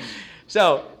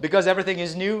 So, because everything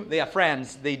is new, they are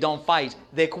friends, they don't fight.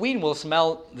 Their queen will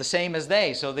smell the same as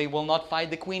they, so they will not fight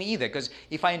the queen either. Because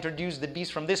if I introduce the bees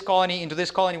from this colony into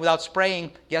this colony without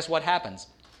spraying, guess what happens?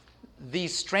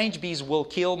 These strange bees will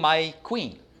kill my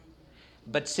queen.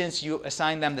 But since you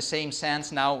assign them the same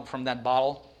scents now from that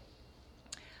bottle,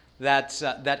 that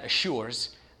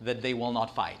assures that they will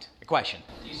not fight. A question?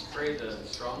 Do you spray the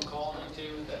strong colony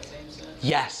too with that same scent?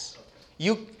 Yes.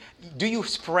 Do you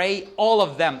spray all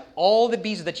of them? All the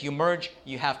bees that you merge,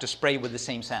 you have to spray with the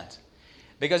same scent.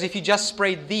 Because if you just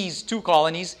spray these 2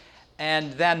 colonies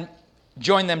and then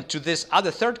join them to this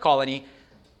other 3rd colony,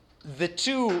 the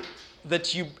 2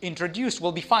 that you introduced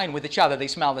will be fine with each other. They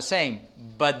smell the same.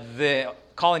 But the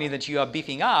colony that you are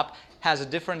beefing up has a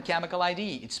different chemical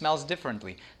ID. It smells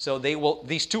differently. So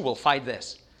these 2 will fight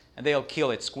this, and they'll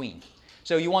kill its queen.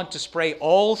 So you want to spray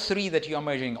all 3 that you are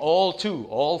merging, all 2,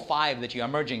 all 5 that you are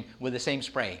merging with the same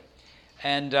spray.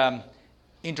 And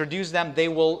introduce them. They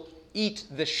will eat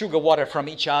the sugar water from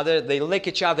each other. They lick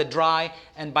each other dry.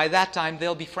 And by that time,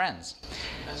 they'll be friends.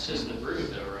 That's just the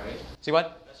brood though, right? See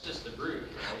what? That's just the brood,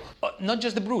 right? Not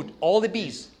just the brood, all the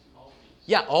bees.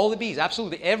 Yeah, all the bees,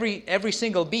 absolutely. Every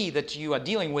single bee that you are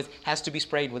dealing with has to be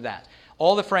sprayed with that.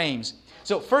 All the frames.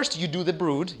 So first you do the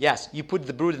brood. Yes, you put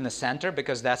the brood in the center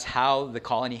because that's how the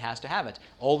colony has to have it.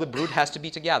 All the brood has to be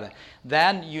together.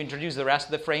 Then you introduce the rest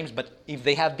of the frames, but if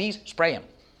they have bees, spray them.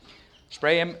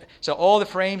 Spray them. So all the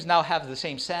frames now have the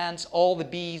same scents. All the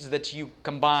bees that you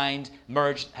combined,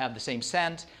 merged, have the same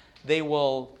scent. They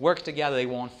will work together. They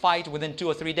won't fight. Within 2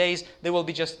 or 3 days, they will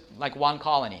be just like one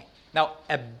colony. Now,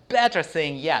 a better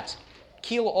thing yet,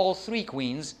 kill all 3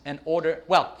 queens and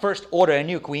first order a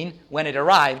new queen when it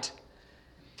arrived.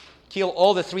 Kill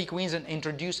all the 3 queens and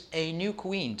introduce a new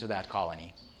queen to that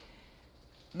colony.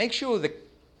 Make sure the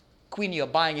queen you're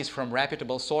buying is from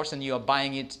reputable source and you're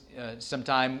buying it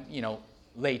sometime,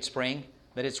 late spring,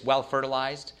 that it's well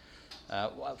fertilized,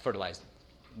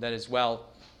 that is well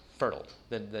fertile,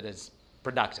 that is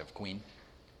productive queen.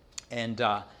 And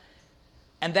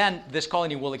then this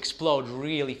colony will explode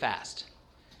really fast.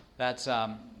 That's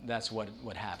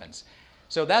what happens.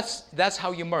 So that's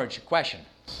how you merge. Question?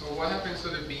 So what happens to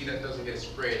the bee that doesn't get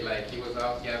sprayed? Like he was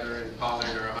out gathering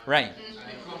pollen or right, and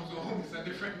he comes home, it's a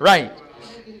different. Right.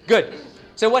 Good.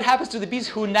 So what happens to the bees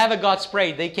who never got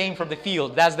sprayed? They came from the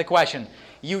field. That's the question.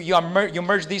 You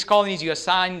merge these colonies. You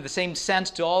assign the same scent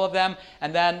to all of them,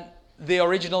 and then the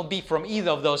original bee from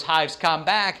either of those hives comes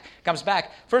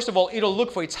back. First of all, it'll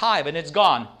look for its hive, and it's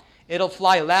gone. It'll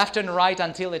fly left and right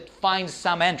until it finds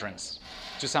some entrance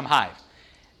to some hive.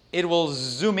 It will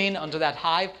zoom in onto that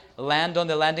hive, land on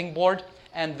the landing board,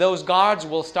 and those guards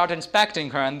will start inspecting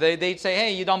her, and they'd say,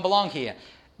 hey, you don't belong here.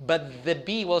 But the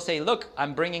bee will say, look,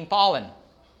 I'm bringing pollen,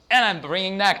 and I'm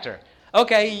bringing nectar.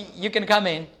 Okay, you can come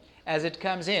in. As it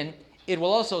comes in, it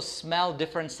will also smell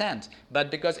different scent,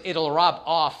 but because it'll rub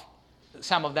off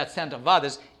some of that scent of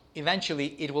others,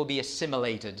 eventually it will be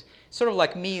assimilated. Sort of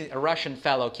like me, a Russian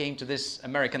fellow came to this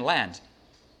American land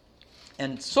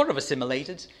and sort of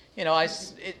assimilated.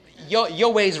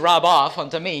 Your ways rub off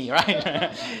onto me, right?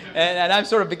 and I'm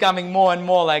sort of becoming more and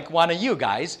more like one of you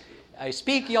guys. I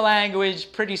speak your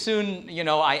language. Pretty soon,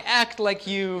 I act like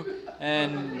you,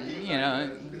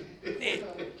 and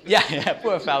yeah,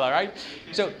 poor fella, right?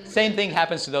 So same thing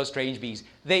happens to those strange bees.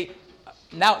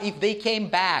 Now, if they came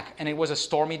back and it was a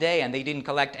stormy day and they didn't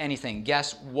collect anything,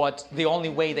 guess what? The only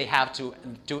way they have to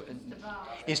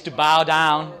is to bow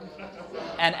down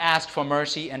and ask for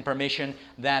mercy and permission.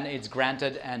 Then it's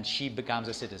granted and she becomes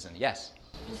a citizen. Yes?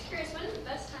 I'm just curious, when is the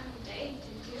best time of day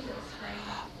to do this spraying?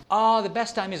 Oh, the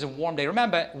best time is a warm day.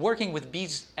 Remember, working with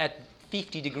bees at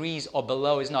 50 degrees or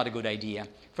below is not a good idea.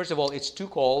 First of all, it's too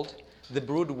cold. The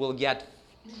brood will get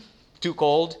too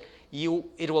cold.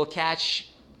 It will catch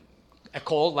a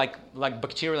cold, like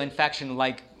bacterial infection,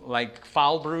 like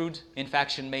foul brood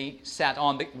infection may set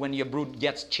on when your brood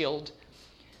gets chilled.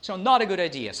 So not a good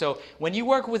idea. So when you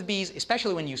work with bees,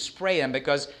 especially when you spray them,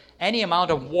 because any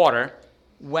amount of water,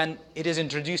 when it is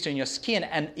introduced in your skin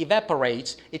and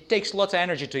evaporates, it takes lots of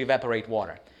energy to evaporate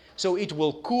water. So it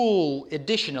will cool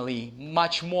additionally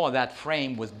much more that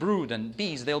frame with brood and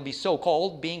bees. They'll be so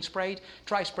cold being sprayed.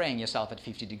 Try spraying yourself at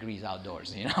 50 degrees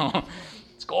outdoors,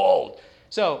 It's cold.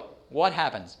 So what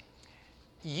happens?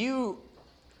 You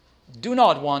do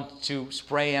not want to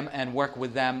spray them and work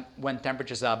with them when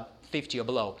temperatures are 50 or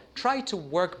below. Try to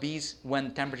work bees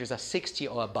when temperatures are 60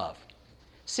 or above.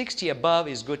 60 above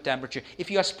is good temperature. If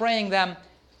you are spraying them,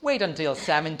 wait until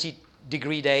 70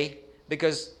 degree day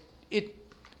because it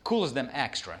cools them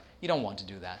extra. You don't want to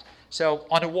do that. So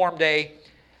on a warm day,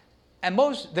 and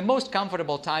the most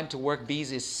comfortable time to work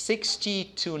bees is 60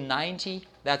 to 90.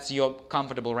 That's your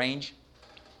comfortable range.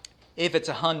 If it's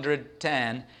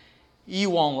 110, you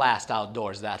won't last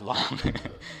outdoors that long.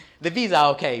 The bees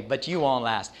are okay, but you won't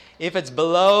last. If it's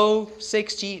below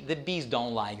 60, the bees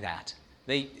don't like that.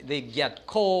 They get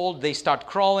cold, they start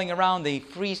crawling around, they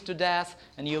freeze to death,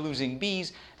 and you're losing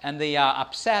bees, and they are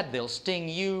upset, they'll sting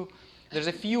you. There's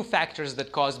a few factors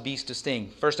that cause bees to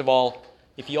sting. First of all,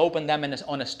 if you open them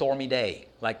on a stormy day,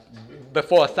 like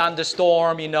before a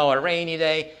thunderstorm, a rainy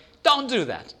day, don't do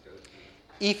that.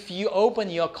 If you open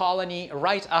your colony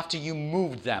right after you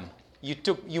moved them,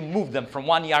 you moved them from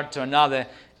one yard to another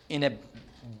in a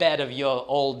bed of your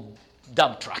old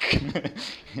dump truck.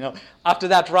 After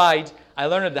that ride, I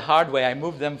learned it the hard way. I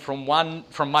moved them from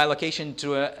my location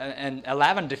to a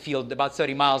lavender field about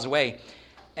 30 miles away,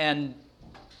 and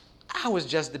I was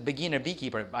just the beginner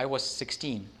beekeeper. I was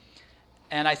 16,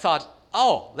 and I thought,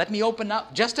 let me open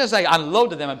up. Just as I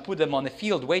unloaded them and put them on the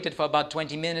field, waited for about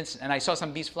 20 minutes, and I saw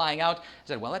some bees flying out. I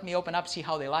said, let me open up, see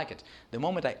how they like it. The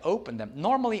moment I opened them,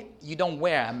 normally you don't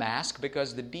wear a mask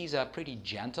because the bees are pretty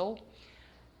gentle,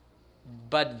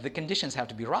 but the conditions have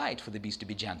to be right for the bees to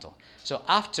be gentle. So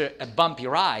after a bumpy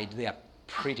ride, they are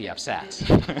pretty upset.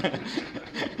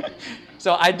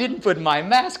 So I didn't put my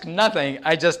mask, nothing.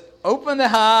 I just opened the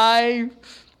hive,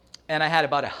 and I had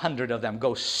about 100 of them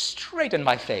go straight in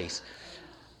my face.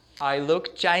 I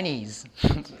looked Chinese.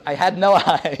 I had no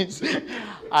eyes.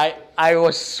 I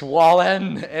was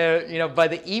swollen. By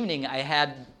the evening, I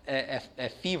had a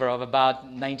fever of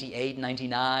about 98,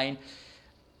 99.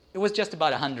 It was just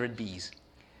about 100 bees.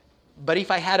 But if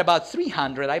I had about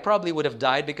 300, I probably would have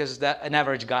died because an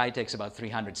average guy takes about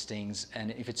 300 stings.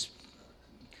 And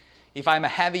if I'm a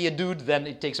heavier dude, then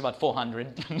it takes about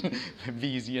 400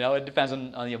 bees. It depends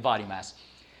on your body mass.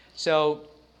 So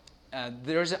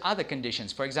there's other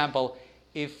conditions. For example,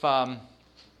 if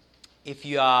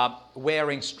you are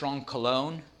wearing strong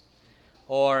cologne,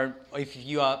 or if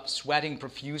you are sweating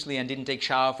profusely and didn't take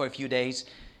shower for a few days,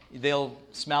 they'll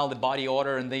smell the body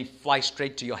odor and they fly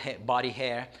straight to your body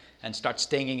hair and start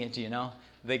stinging it.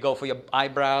 They go for your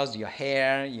eyebrows, your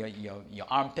hair, your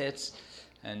armpits,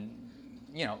 and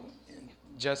they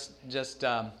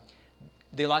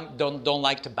don't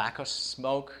like tobacco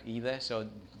smoke either.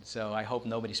 So I hope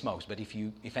nobody smokes. But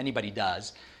if anybody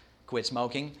does, quit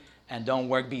smoking and don't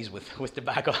work bees with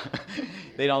tobacco.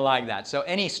 They don't like that. So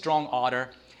any strong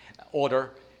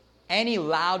odor, any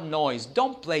loud noise,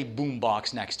 don't play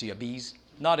boombox next to your bees.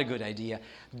 Not a good idea.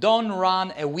 Don't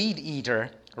run a weed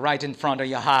eater right in front of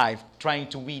your hive trying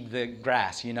to weed the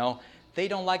grass, They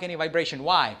don't like any vibration.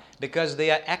 Why? Because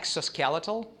they are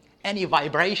exoskeletal. Any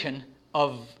vibration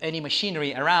of any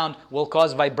machinery around will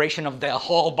cause vibration of their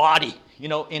whole body,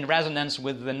 in resonance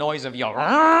with the noise of your...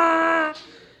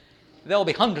 There'll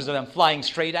be hundreds of them flying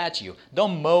straight at you.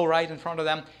 Don't mow right in front of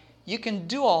them. You can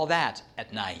do all that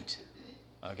at night,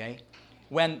 okay?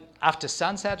 When after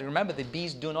sunset, remember the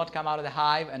bees do not come out of the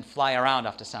hive and fly around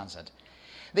after sunset.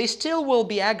 They still will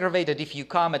be aggravated if you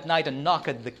come at night and knock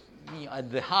at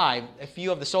the hive. A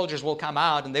few of the soldiers will come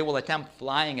out and they will attempt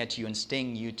flying at you and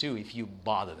sting you too if you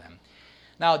bother them.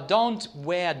 Now, don't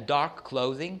wear dark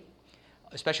clothing,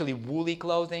 especially woolly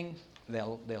clothing.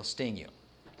 They'll sting you.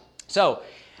 So,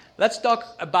 let's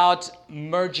talk about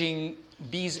merging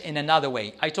bees in another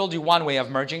way. I told you one way of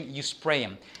merging, you spray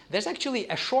them. There's actually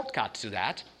a shortcut to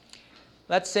that.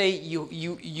 Let's say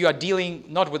you are dealing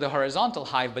not with a horizontal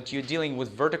hive, but you're dealing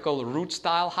with vertical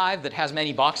root-style hive that has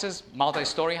many boxes,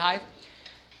 multi-story hive.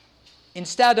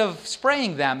 Instead of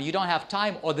spraying them, you don't have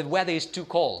time, or the weather is too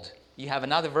cold. You have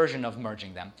another version of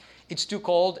merging them. It's too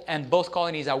cold, and both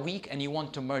colonies are weak, and you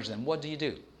want to merge them. What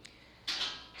do?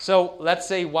 So let's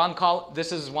say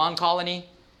this is one colony,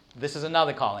 this is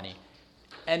another colony.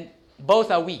 And both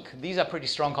are weak. These are pretty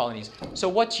strong colonies. So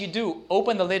what you do,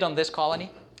 open the lid on this colony,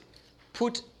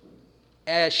 put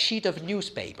a sheet of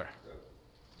newspaper.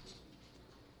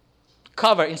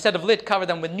 Instead of lid, cover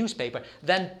them with newspaper.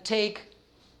 Then take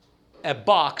a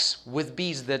box with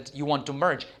bees that you want to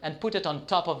merge and put it on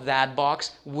top of that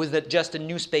box with just a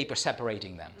newspaper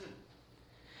separating them.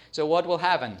 So what will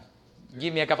happen?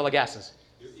 Give me a couple of guesses.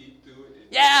 You eat through it.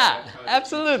 Yeah,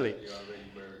 absolutely.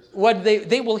 What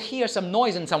they will hear some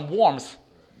noise and some warmth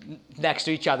next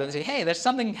to each other. They say, hey, there's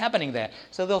something happening there.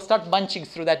 So they'll start munching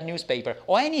through that newspaper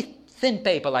or any thin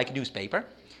paper like newspaper,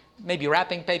 maybe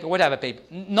wrapping paper, whatever paper,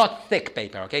 not thick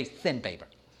paper, okay, thin paper.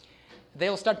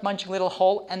 They'll start munching a little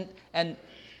hole and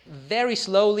very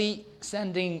slowly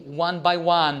sending one by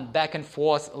one back and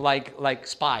forth like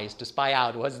spies to spy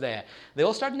out what's there.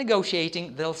 They'll start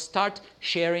negotiating. They'll start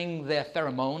sharing their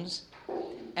pheromones.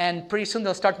 And pretty soon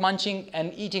they'll start munching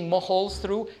and eating more holes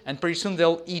through. And pretty soon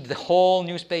they'll eat the whole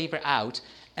newspaper out.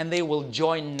 And they will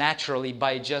join naturally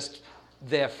by just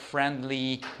their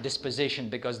friendly disposition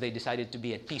because they decided to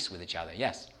be at peace with each other.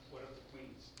 Yes? What about the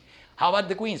queens? How about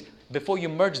the queens? Before you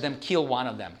merge them, kill one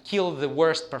of them. Kill the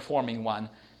worst performing one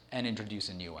and introduce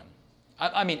a new one.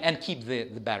 And keep the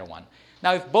better one.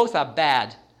 Now, if both are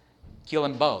bad, kill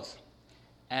them both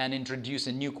and introduce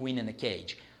a new queen in a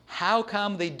cage. How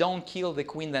come they don't kill the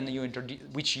queen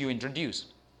which you introduce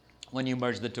when you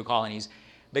merge the two colonies?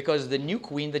 Because the new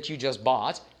queen that you just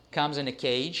bought comes in a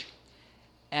cage,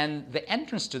 and the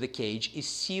entrance to the cage is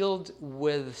sealed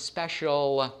with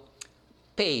special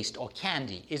paste or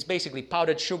candy. It's basically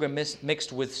powdered sugar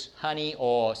mixed with honey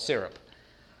or syrup.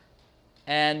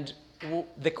 And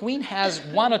the queen has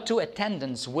one or two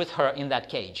attendants with her in that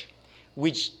cage,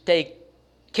 which take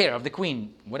care of the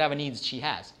queen, whatever needs she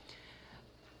has.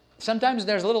 Sometimes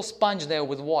there's a little sponge there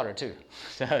with water too.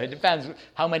 So it depends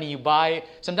how many you buy.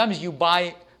 Sometimes you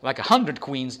buy like 100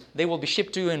 queens. They will be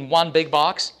shipped to you in one big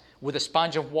box with a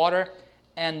sponge of water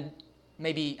and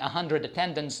maybe 100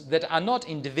 attendants that are not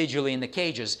individually in the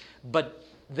cages, but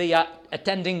they are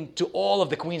attending to all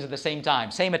of the queens at the same time.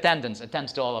 Same attendants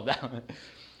attends to all of them.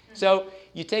 So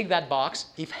you take that box.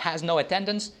 If it has no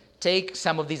attendants, take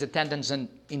some of these attendants and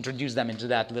introduce them into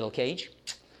that little cage.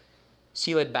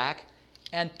 Seal it back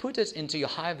and put it into your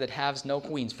hive that has no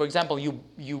queens. For example,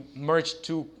 you merged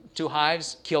two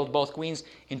hives, killed both queens,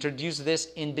 introduce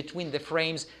this in between the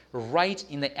frames, right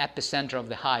in the epicenter of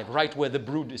the hive, right where the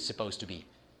brood is supposed to be.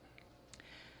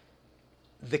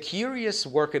 The curious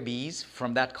worker bees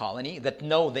from that colony that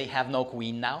know they have no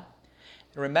queen now,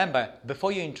 remember,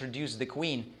 before you introduce the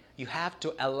queen, you have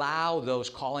to allow those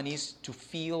colonies to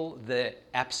feel the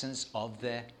absence of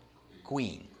the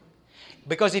queen.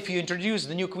 Because if you introduce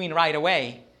the new queen right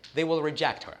away, they will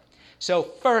reject her. So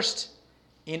first,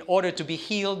 in order to be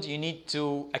healed, you need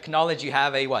to acknowledge you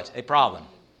have a problem,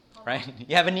 right?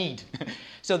 You have a need.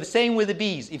 So the same with the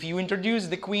bees. If you introduce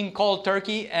the queen cold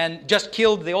turkey and just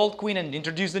killed the old queen and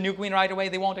introduce the new queen right away,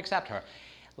 they won't accept her.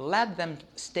 Let them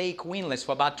stay queenless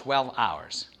for about 12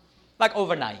 hours, like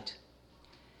overnight.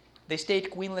 They stayed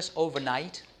queenless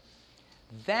overnight.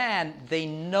 Then they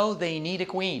know they need a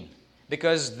queen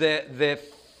because the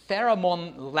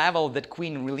pheromone level that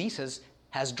queen releases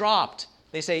has dropped.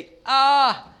 They say,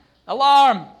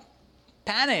 alarm,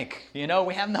 panic, we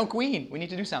have no queen. We need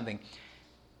to do something.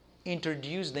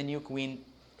 Introduce the new queen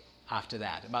after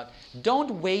that. But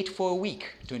don't wait for a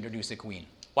week to introduce a queen.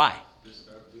 Why?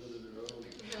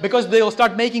 Because they'll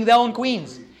start making their own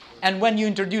queens. And when you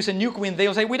introduce a new queen,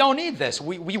 they'll say, we don't need this.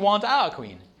 We want our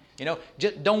queen.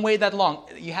 Just don't wait that long.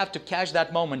 You have to catch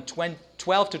that moment,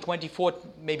 12 to 24,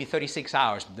 maybe 36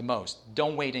 hours the most.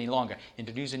 Don't wait any longer.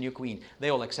 Introduce a new queen. They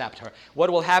will accept her.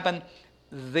 What will happen?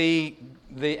 The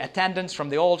attendants from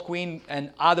the old queen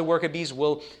and other worker bees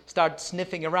will start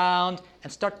sniffing around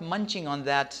and start munching on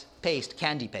that paste,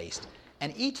 candy paste,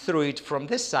 and eat through it from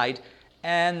this side.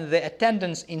 And the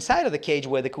attendants inside of the cage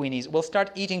where the queen is will start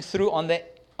eating through on the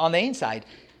inside.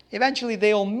 Eventually,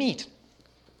 they all meet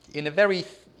in a very,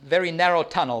 very narrow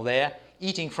tunnel there,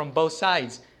 eating from both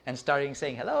sides and starting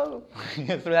saying hello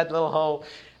through that little hole,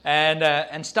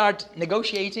 and start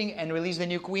negotiating and release the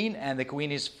new queen, and the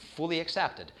queen is fully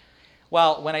accepted.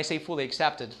 Well, when I say fully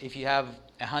accepted, if you have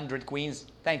 100 queens,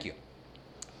 thank you.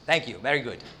 Thank you, very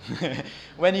good.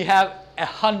 When you have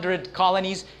 100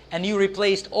 colonies and you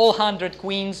replaced all 100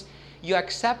 queens, your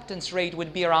acceptance rate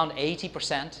would be around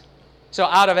 80%. So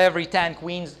out of every 10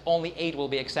 queens, only 8 will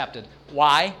be accepted.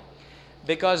 Why?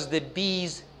 Because the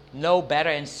bees know better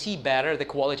and see better the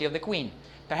quality of the queen.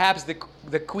 Perhaps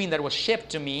the queen that was shipped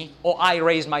to me, or I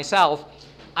raised myself,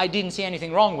 I didn't see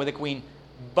anything wrong with the queen,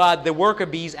 but the worker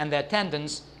bees and the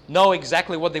attendants know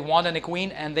exactly what they want in a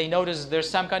queen, and they notice there's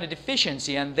some kind of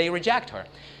deficiency and they reject her.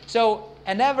 So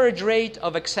an average rate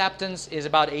of acceptance is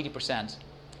about 80%.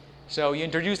 So you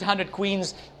introduce 100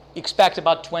 queens, expect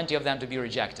about 20 of them to be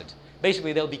rejected.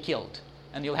 Basically, they'll be killed,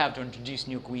 and you'll have to introduce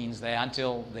new queens there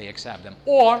until they accept them.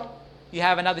 Or you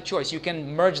have another choice. You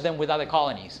can merge them with other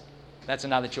colonies. That's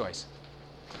another choice.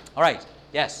 All right.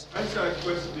 Yes? I just got a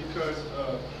question because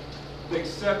the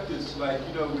acceptance, like,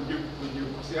 you know, when you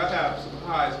see, I have some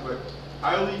hives, but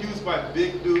I only use my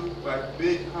big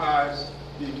hives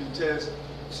being contest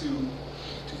to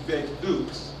bake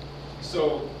nukes.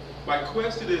 So my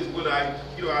question is, when I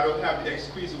don't have the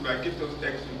extra queens, when I get those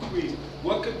extra queens,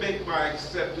 what could make my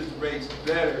acceptance rates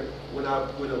better when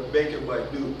I'm baking my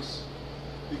nukes?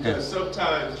 Because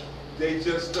sometimes they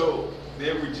just don't.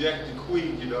 They reject the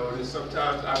queen, you know, and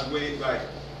sometimes I wait like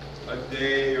a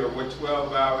day or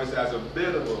 12 hours as a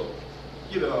minimum,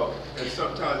 you know, and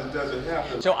sometimes it doesn't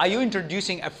happen. So are you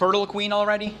introducing a fertile queen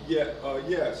already? Yeah,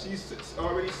 she's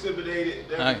already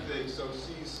inseminated and everything, so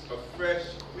she's a fresh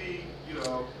queen, you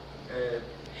know, and,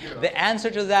 you know. The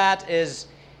answer to that is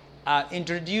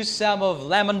introduce some of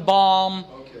lemon balm.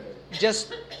 Okay.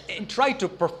 Just try to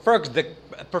perfect the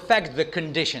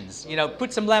conditions. You know,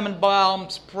 put some lemon balm,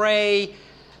 spray,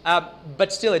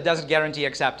 but still it doesn't guarantee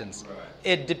acceptance. Right.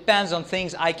 It depends on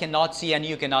things I cannot see and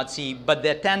you cannot see, but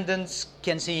the attendants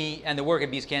can see and the worker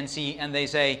bees can see, and they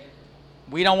say,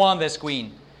 we don't want this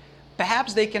queen.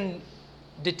 Perhaps they can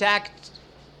detect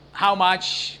how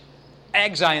much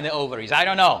eggs are in the ovaries. I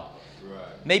don't know. Right.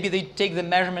 Maybe they take the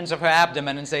measurements of her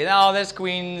abdomen and say, no, this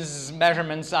queen's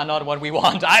measurements are not what we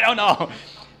want. I don't know.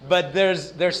 But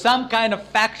there's some kind of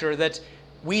factor that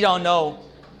we don't know,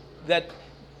 that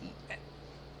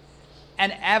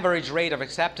an average rate of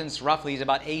acceptance roughly is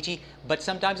about 80, but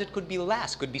sometimes it could be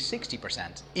less, could be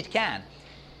 60%. It can.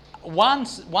 One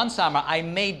summer I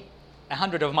made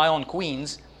 100 of my own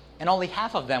queens and only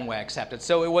half of them were accepted.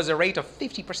 So it was a rate of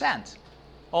 50%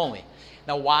 only.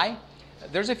 Now why?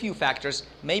 There's a few factors.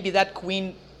 Maybe that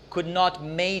queen could not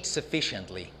mate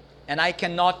sufficiently and I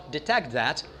cannot detect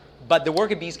that, but the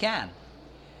worker bees can.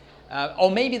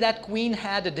 Or maybe that queen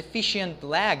had a deficient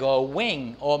leg or a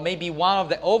wing, or maybe one of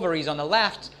the ovaries on the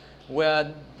left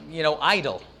were, you know,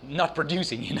 idle, not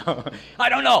producing, you know. I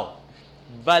don't know.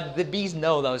 But the bees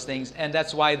know those things, and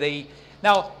that's why they...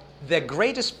 Now, the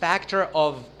greatest factor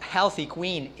of healthy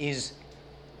queen is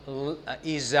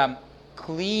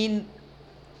clean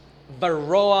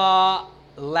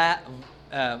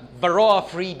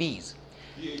varroa-free bees.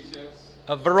 VHS?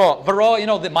 Varroa, you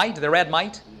know, the mite, the red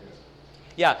mite?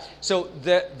 Yeah, so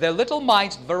the little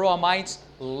mites, varroa mites,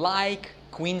 like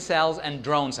queen cells and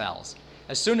drone cells.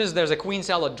 As soon as there's a queen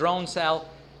cell or drone cell,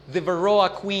 the varroa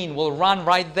queen will run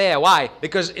right there. Why?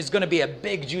 Because it's going to be a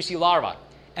big, juicy larva,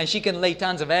 and she can lay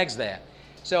tons of eggs there.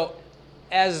 So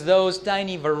as those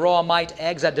tiny varroa mite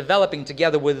eggs are developing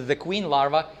together with the queen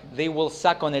larva, they will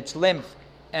suck on its lymph,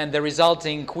 and the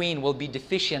resulting queen will be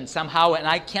deficient somehow, and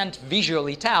I can't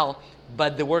visually tell,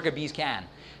 but the worker bees can.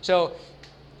 So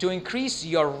to increase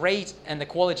your rate and the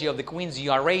quality of the queens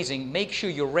you are raising, make sure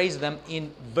you raise them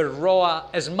in varroa,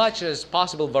 as much as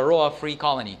possible, varroa-free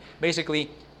colony.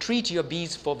 Basically, treat your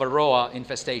bees for varroa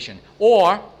infestation.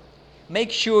 Or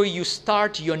make sure you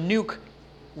start your nuke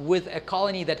with a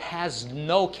colony that has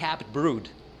no capped brood.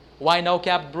 Why no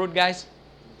capped brood, guys?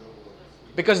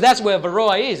 Because that's where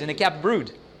varroa is, in a capped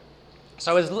brood.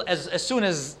 So as soon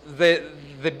as the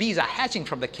bees are hatching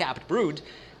from the capped brood,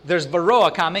 there's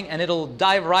varroa coming, and it'll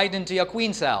dive right into your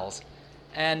queen cells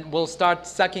and will start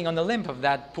sucking on the lymph of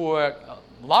that poor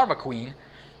larva queen,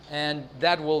 and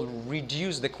that will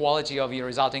reduce the quality of your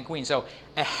resulting queen. So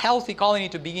a healthy colony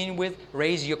to begin with,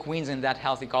 raise your queens in that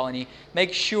healthy colony.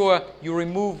 Make sure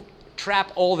you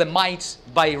trap all the mites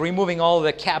by removing all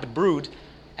the capped brood,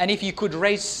 and if you could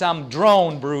raise some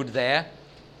drone brood there,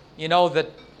 you know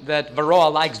that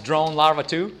varroa likes drone larvae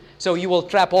too. So you will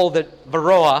trap all the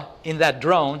varroa in that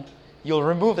drone, you'll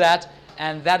remove that,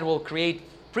 and that will create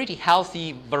pretty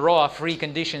healthy varroa-free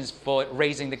conditions for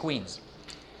raising the queens.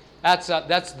 That's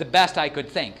the best I could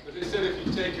think. But they said if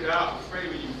you take it out and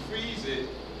frame it, you freeze it,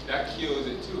 that kills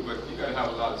it too, but you gotta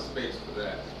have a lot of space for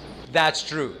that. That's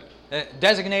true.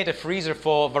 Designate a freezer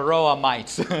for Varroa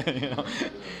mites. You know?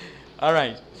 All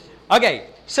right. Okay,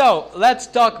 so let's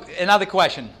talk another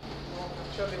question.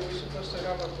 Actually, we're supposed to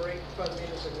have a break 5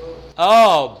 minutes ago.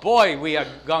 Oh, boy, we are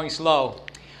going slow.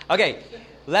 Okay,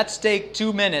 let's take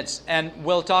 2 minutes and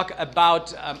we'll talk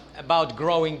about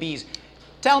growing bees.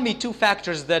 Tell me 2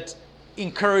 factors that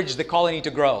encourage the colony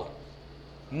to grow.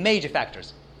 Major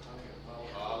factors.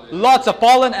 Lots of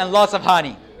pollen and lots of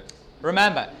honey.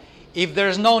 Remember, if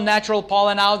there's no natural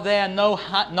pollen out there,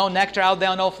 no nectar out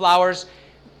there, no flowers,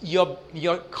 your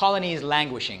colony is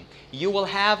languishing. You will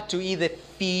have to either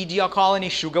feed your colony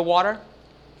sugar water,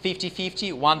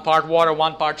 50-50, 1 part water,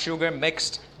 1 part sugar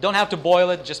mixed. Don't have to boil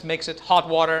it, just mix it. Hot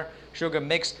water, sugar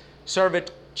mixed. Serve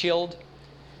it chilled.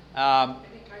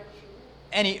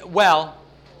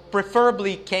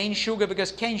 Preferably cane sugar,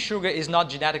 because cane sugar is not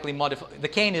genetically modified. The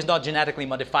cane is not genetically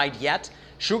modified yet.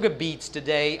 Sugar beets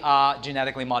today are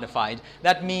genetically modified.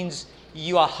 That means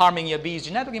you are harming your bees.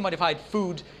 Genetically modified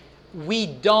food, we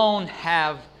don't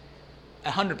have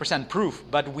 100% proof,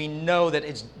 but we know that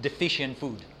it's deficient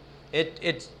food.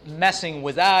 It's messing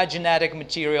with our genetic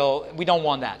material. We don't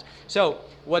want that. So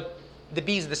what the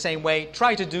bees the same way.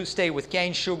 Try to stay with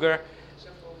cane sugar.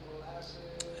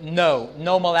 No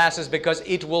molasses, because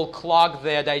it will clog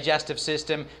their digestive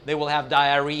system. They will have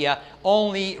diarrhea.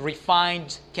 Only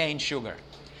refined cane sugar.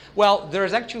 Well,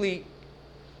 there's actually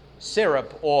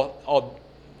syrup or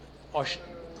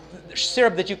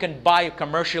syrup that you can buy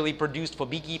commercially produced for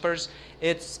beekeepers.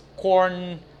 It's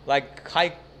corn, like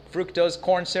high fructose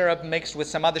corn syrup mixed with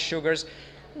some other sugars.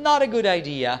 Not a good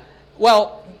idea.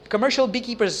 Well, commercial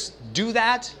beekeepers do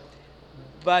that,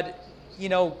 but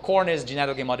corn is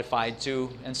genetically modified too,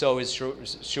 and so is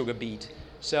sugar beet.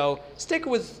 So stick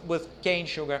with cane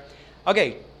sugar.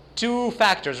 Okay, 2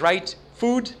 factors, right?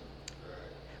 Food,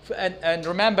 and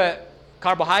remember,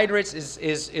 carbohydrates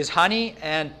is honey,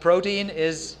 and protein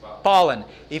is pollen.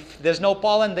 If there's no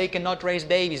pollen, they cannot raise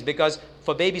babies, because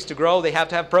for babies to grow, they have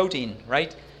to have protein,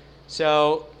 right?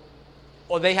 So,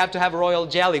 or they have to have royal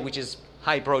jelly, which is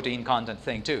high protein content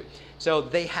thing too. So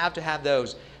they have to have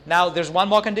those. Now, there's one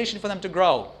more condition for them to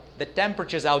grow. The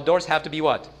temperatures outdoors have to be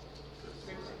what?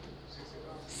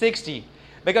 60.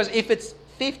 Because if it's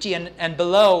 50 and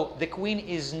below, the queen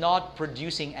is not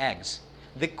producing eggs.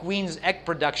 The queen's egg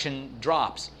production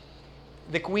drops.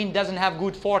 The queen doesn't have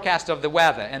good forecast of the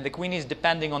weather, and the queen is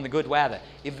depending on the good weather.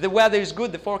 If the weather is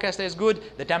good, the forecast is good,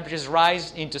 the temperatures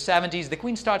rise into 70s, the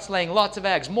queen starts laying lots of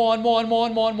eggs, more and more and more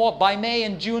and more and more. By May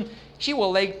and June, she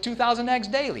will lay 2,000 eggs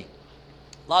daily.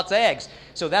 Lots of eggs.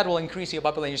 So that will increase your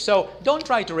population. So don't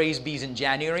try to raise bees in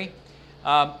January.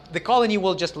 The colony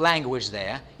will just languish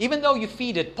there. Even though you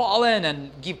feed it pollen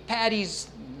and give patties,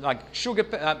 like sugar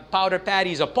powder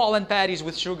patties or pollen patties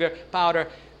with sugar powder,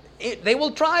 they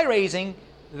will try raising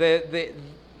the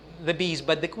bees,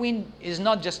 but the queen is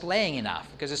not just laying enough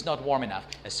because it's not warm enough.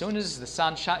 As soon as the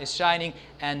sun is shining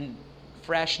and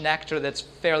fresh nectar that's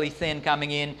fairly thin coming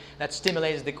in, that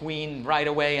stimulates the queen right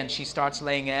away, and she starts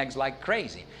laying eggs like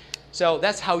crazy. So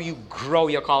that's how you grow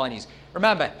your colonies.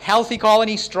 Remember, healthy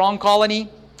colony, strong colony,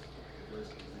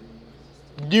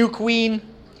 new queen.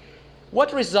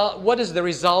 What is the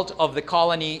result of the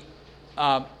colony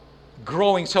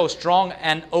growing so strong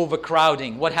and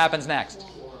overcrowding? What happens next?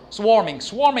 Swarming.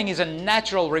 Swarming is a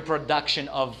natural reproduction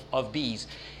of bees.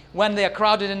 When they are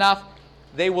crowded enough,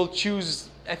 they will choose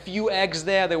a few eggs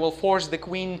there. They will force the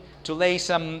queen to lay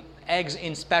some eggs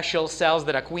in special cells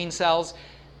that are queen cells.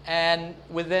 And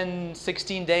within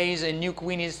 16 days, a new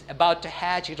queen is about to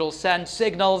hatch. It will send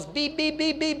signals, beep, beep,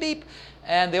 beep, beep, beep.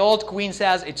 And the old queen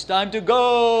says, it's time to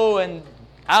go. And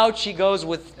out she goes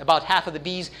with about half of the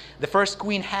bees. The first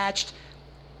queen hatched.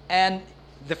 And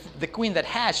the queen that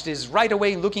hatched is right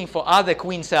away looking for other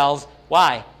queen cells.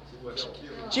 Why?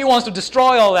 She wants to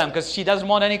destroy all of them because she doesn't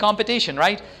want any competition,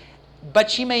 right?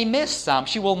 But she may miss some.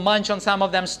 She will munch on some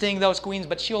of them, sting those queens,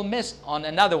 but she'll miss on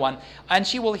another one. And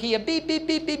she will hear beep, beep,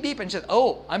 beep, beep, beep. And she says,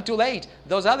 oh, I'm too late.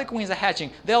 Those other queens are hatching.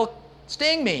 They'll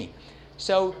sting me.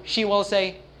 So she will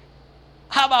say,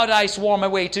 how about I swarm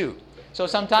away too? So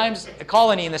sometimes a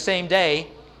colony in the same day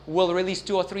will release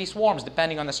 2 or 3 swarms,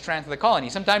 depending on the strength of the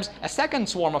colony. Sometimes a second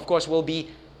swarm, of course, will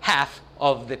be half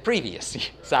of the previous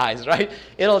size, right?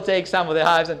 It'll take some of the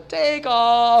hives and take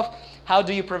off. How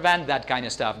do you prevent that kind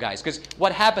of stuff, guys? Because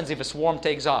what happens if a swarm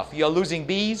takes off? You're losing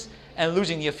bees and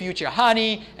losing your future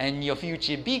honey and your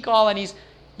future bee colonies.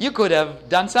 You could have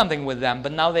done something with them,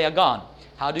 but now they are gone.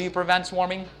 How do you prevent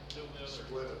swarming?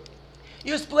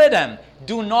 You split them.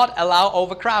 Do not allow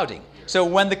overcrowding. So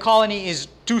when the colony is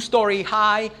 2-story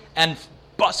high and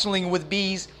bustling with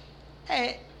bees,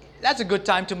 hey, that's a good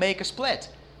time to make a split.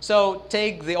 So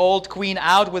take the old queen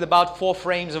out with about 4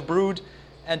 frames of brood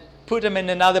and put them in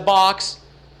another box.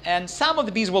 And some of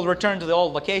the bees will return to the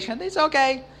old location. It's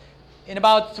okay. In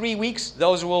about 3 weeks,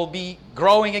 those will be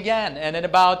growing again. And in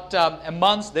about a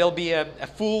month, there'll be a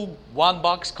full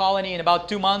 1-box colony. In about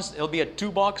 2 months, it'll be a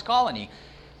 2-box colony,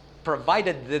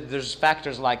 provided that there's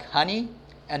factors like honey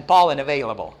and pollen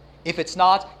available. If it's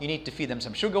not, you need to feed them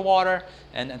some sugar water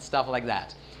and stuff like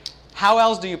that. How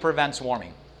else do you prevent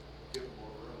swarming?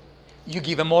 You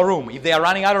give them more room. If they are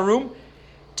running out of room,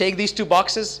 take these 2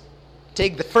 boxes,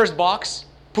 take the first box,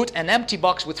 put an empty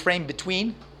box with frame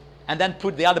between, and then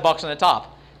put the other box on the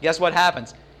top. Guess what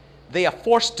happens? They are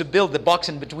forced to build the box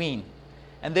in between,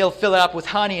 and they'll fill it up with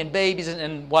honey and babies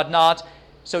and whatnot.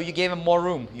 So you gave them more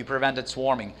room. You prevented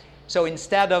swarming. So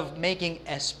instead of making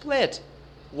a split,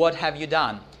 what have you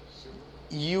done?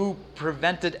 You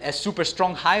prevented a super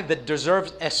strong hive that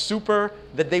deserves a super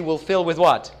that they will fill with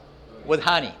what? With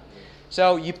honey.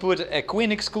 So you put a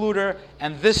queen excluder,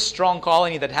 and this strong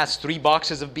colony that has 3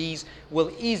 boxes of bees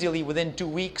will easily, within 2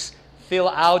 weeks, fill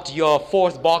out your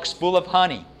 4th box full of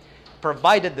honey,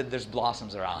 provided that there's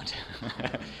blossoms around.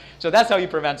 So that's how you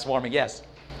prevent swarming. Yes?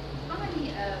 How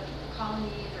many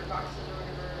colonies or boxes or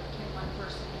whatever can one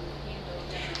person handle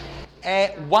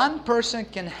generally? One person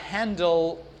can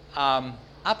handle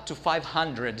up to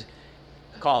 500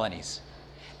 colonies.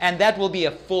 And that will be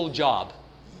a full job.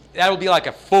 That will be like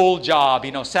a full job,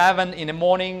 7 in the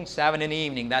morning, 7 in the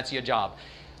evening. That's your job.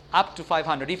 Up to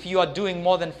 500. If you are doing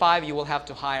more than 5, you will have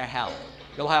to hire help.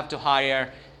 You'll have to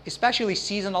hire, especially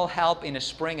seasonal help in the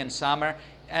spring and summer.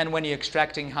 And when you're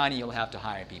extracting honey, you'll have to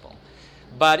hire people.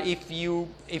 But if you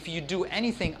do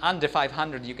anything under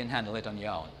 500, you can handle it on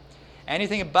your own.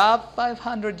 Anything above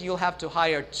 500, you'll have to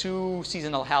hire 2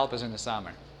 seasonal helpers in the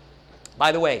summer.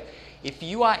 By the way, if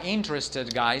you are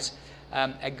interested, guys,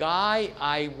 a guy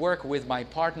I work with, my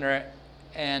partner,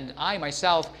 and I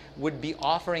myself would be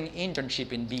offering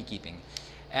internship in beekeeping.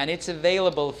 And it's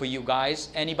available for you guys.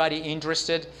 Anybody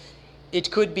interested?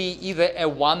 It could be either a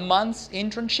 1-month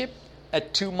internship, a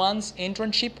 2-month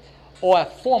internship, or a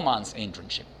 4-month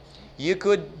internship. You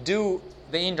could do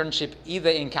the internship either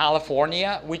in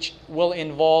California, which will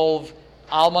involve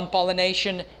almond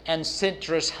pollination and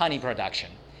citrus honey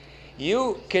production.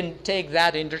 You can take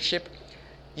that internship.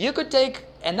 You could take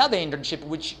another internship,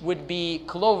 which would be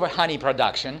clover honey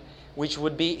production, which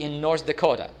would be in North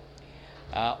Dakota.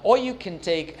 Or you can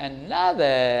take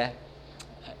another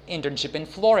internship in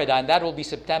Florida, and that will be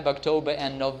September, October,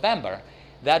 and November.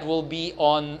 That will be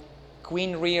on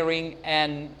queen rearing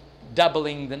and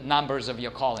doubling the numbers of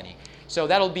your colony. So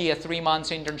that'll be a 3-month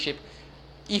internship.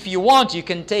 If you want, you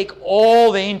can take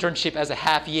all the internship as a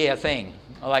half-year thing,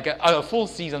 like a full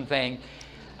season thing.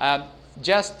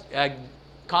 Just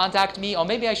contact me, or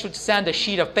maybe I should send a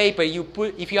sheet of paper.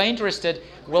 If you're interested,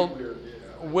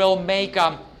 we'll make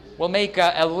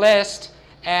a list,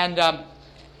 and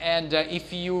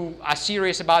if you are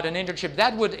serious about an internship,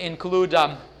 that would include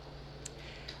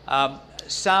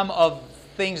some of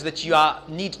things that you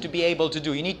need to be able to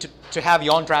do. You need to have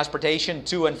your own transportation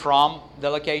to and from the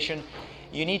location.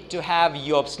 You need to have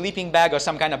your sleeping bag or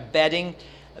some kind of bedding.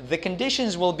 The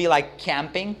conditions will be like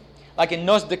camping. Like in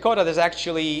North Dakota, there's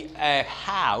actually a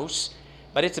house,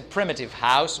 but it's a primitive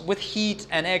house with heat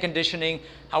and air conditioning.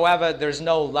 However, there's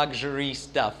no luxury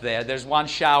stuff there. There's 1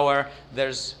 shower,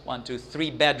 there's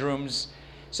 3 bedrooms.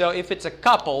 So if it's a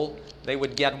couple, they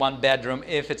would get 1 bedroom.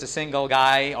 If it's a single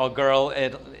guy or girl,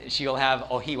 he will have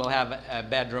a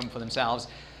bedroom for themselves.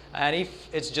 And if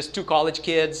it's just 2 college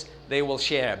kids, they will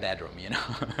share a bedroom,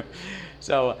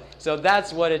 So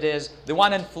that's what it is. The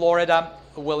one in Florida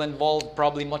will involve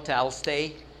probably motel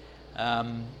stay.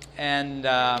 And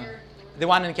the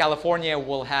one in California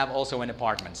will have also an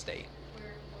apartment stay.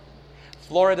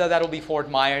 Florida, that'll be Fort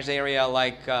Myers area,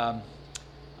 like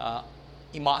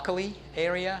Immokalee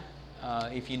area,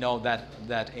 if you know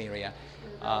that area.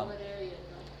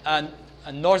 And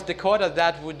North Dakota,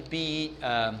 that would be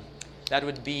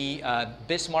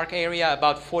Bismarck area,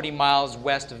 about 40 miles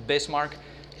west of Bismarck.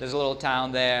 There's a little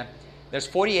town there. There's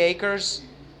 40 acres,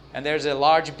 and there's a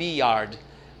large bee yard.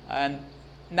 And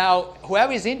now,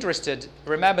 whoever is interested,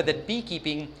 remember that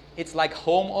beekeeping, it's like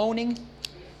home owning.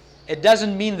 It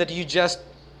doesn't mean that you just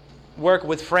work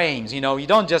with frames. You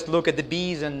don't just look at the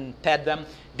bees and pet them.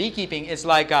 Beekeeping is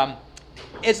like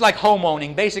home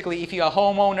owning. Basically, if you're a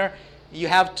homeowner, you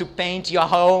have to paint your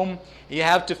home. You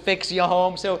have to fix your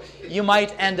home. So you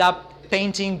might end up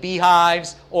painting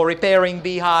beehives or repairing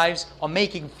beehives or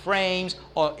making frames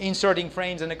or inserting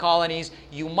frames in the colonies.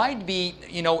 You might be,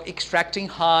 extracting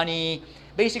honey,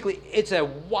 Basically, it's a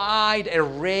wide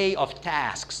array of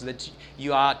tasks that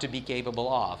you are to be capable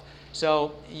of.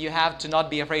 So you have to not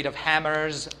be afraid of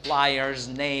hammers, pliers,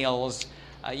 nails.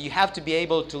 You have to be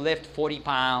able to lift 40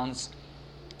 pounds,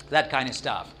 that kind of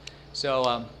stuff.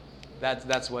 So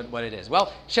that's what it is.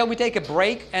 Well, shall we take a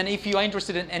break? And if you are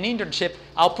interested in an internship,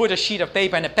 I'll put a sheet of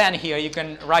paper and a pen here. You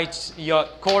can write your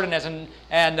coordinates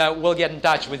and we'll get in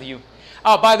touch with you.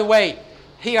 Oh, by the way,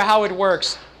 here how it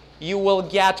works. You will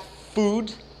get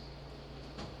food,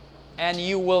 and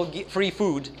you will get free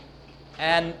food,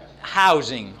 and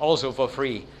housing also for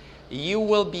free. You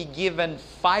will be given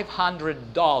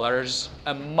 $500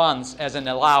 a month as an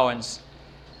allowance,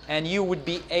 and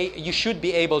you should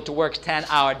be able to work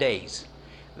 10-hour days.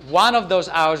 One of those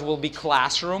hours will be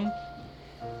classroom.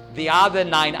 The other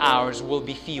 9 hours will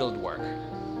be field work.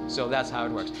 So that's how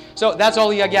it works. So that's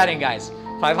all you're getting, guys.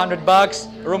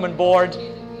 $500, room and board,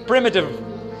 primitive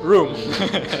room.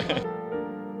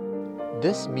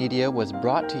 This media was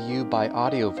brought to you by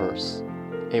Audioverse,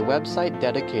 a website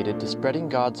dedicated to spreading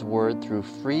God's Word through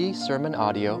free sermon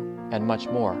audio and much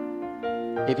more.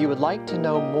 If you would like to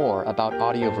know more about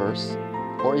Audioverse,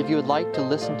 or if you would like to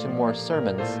listen to more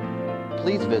sermons,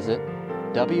 please visit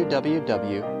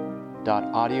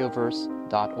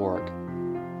www.audioverse.org.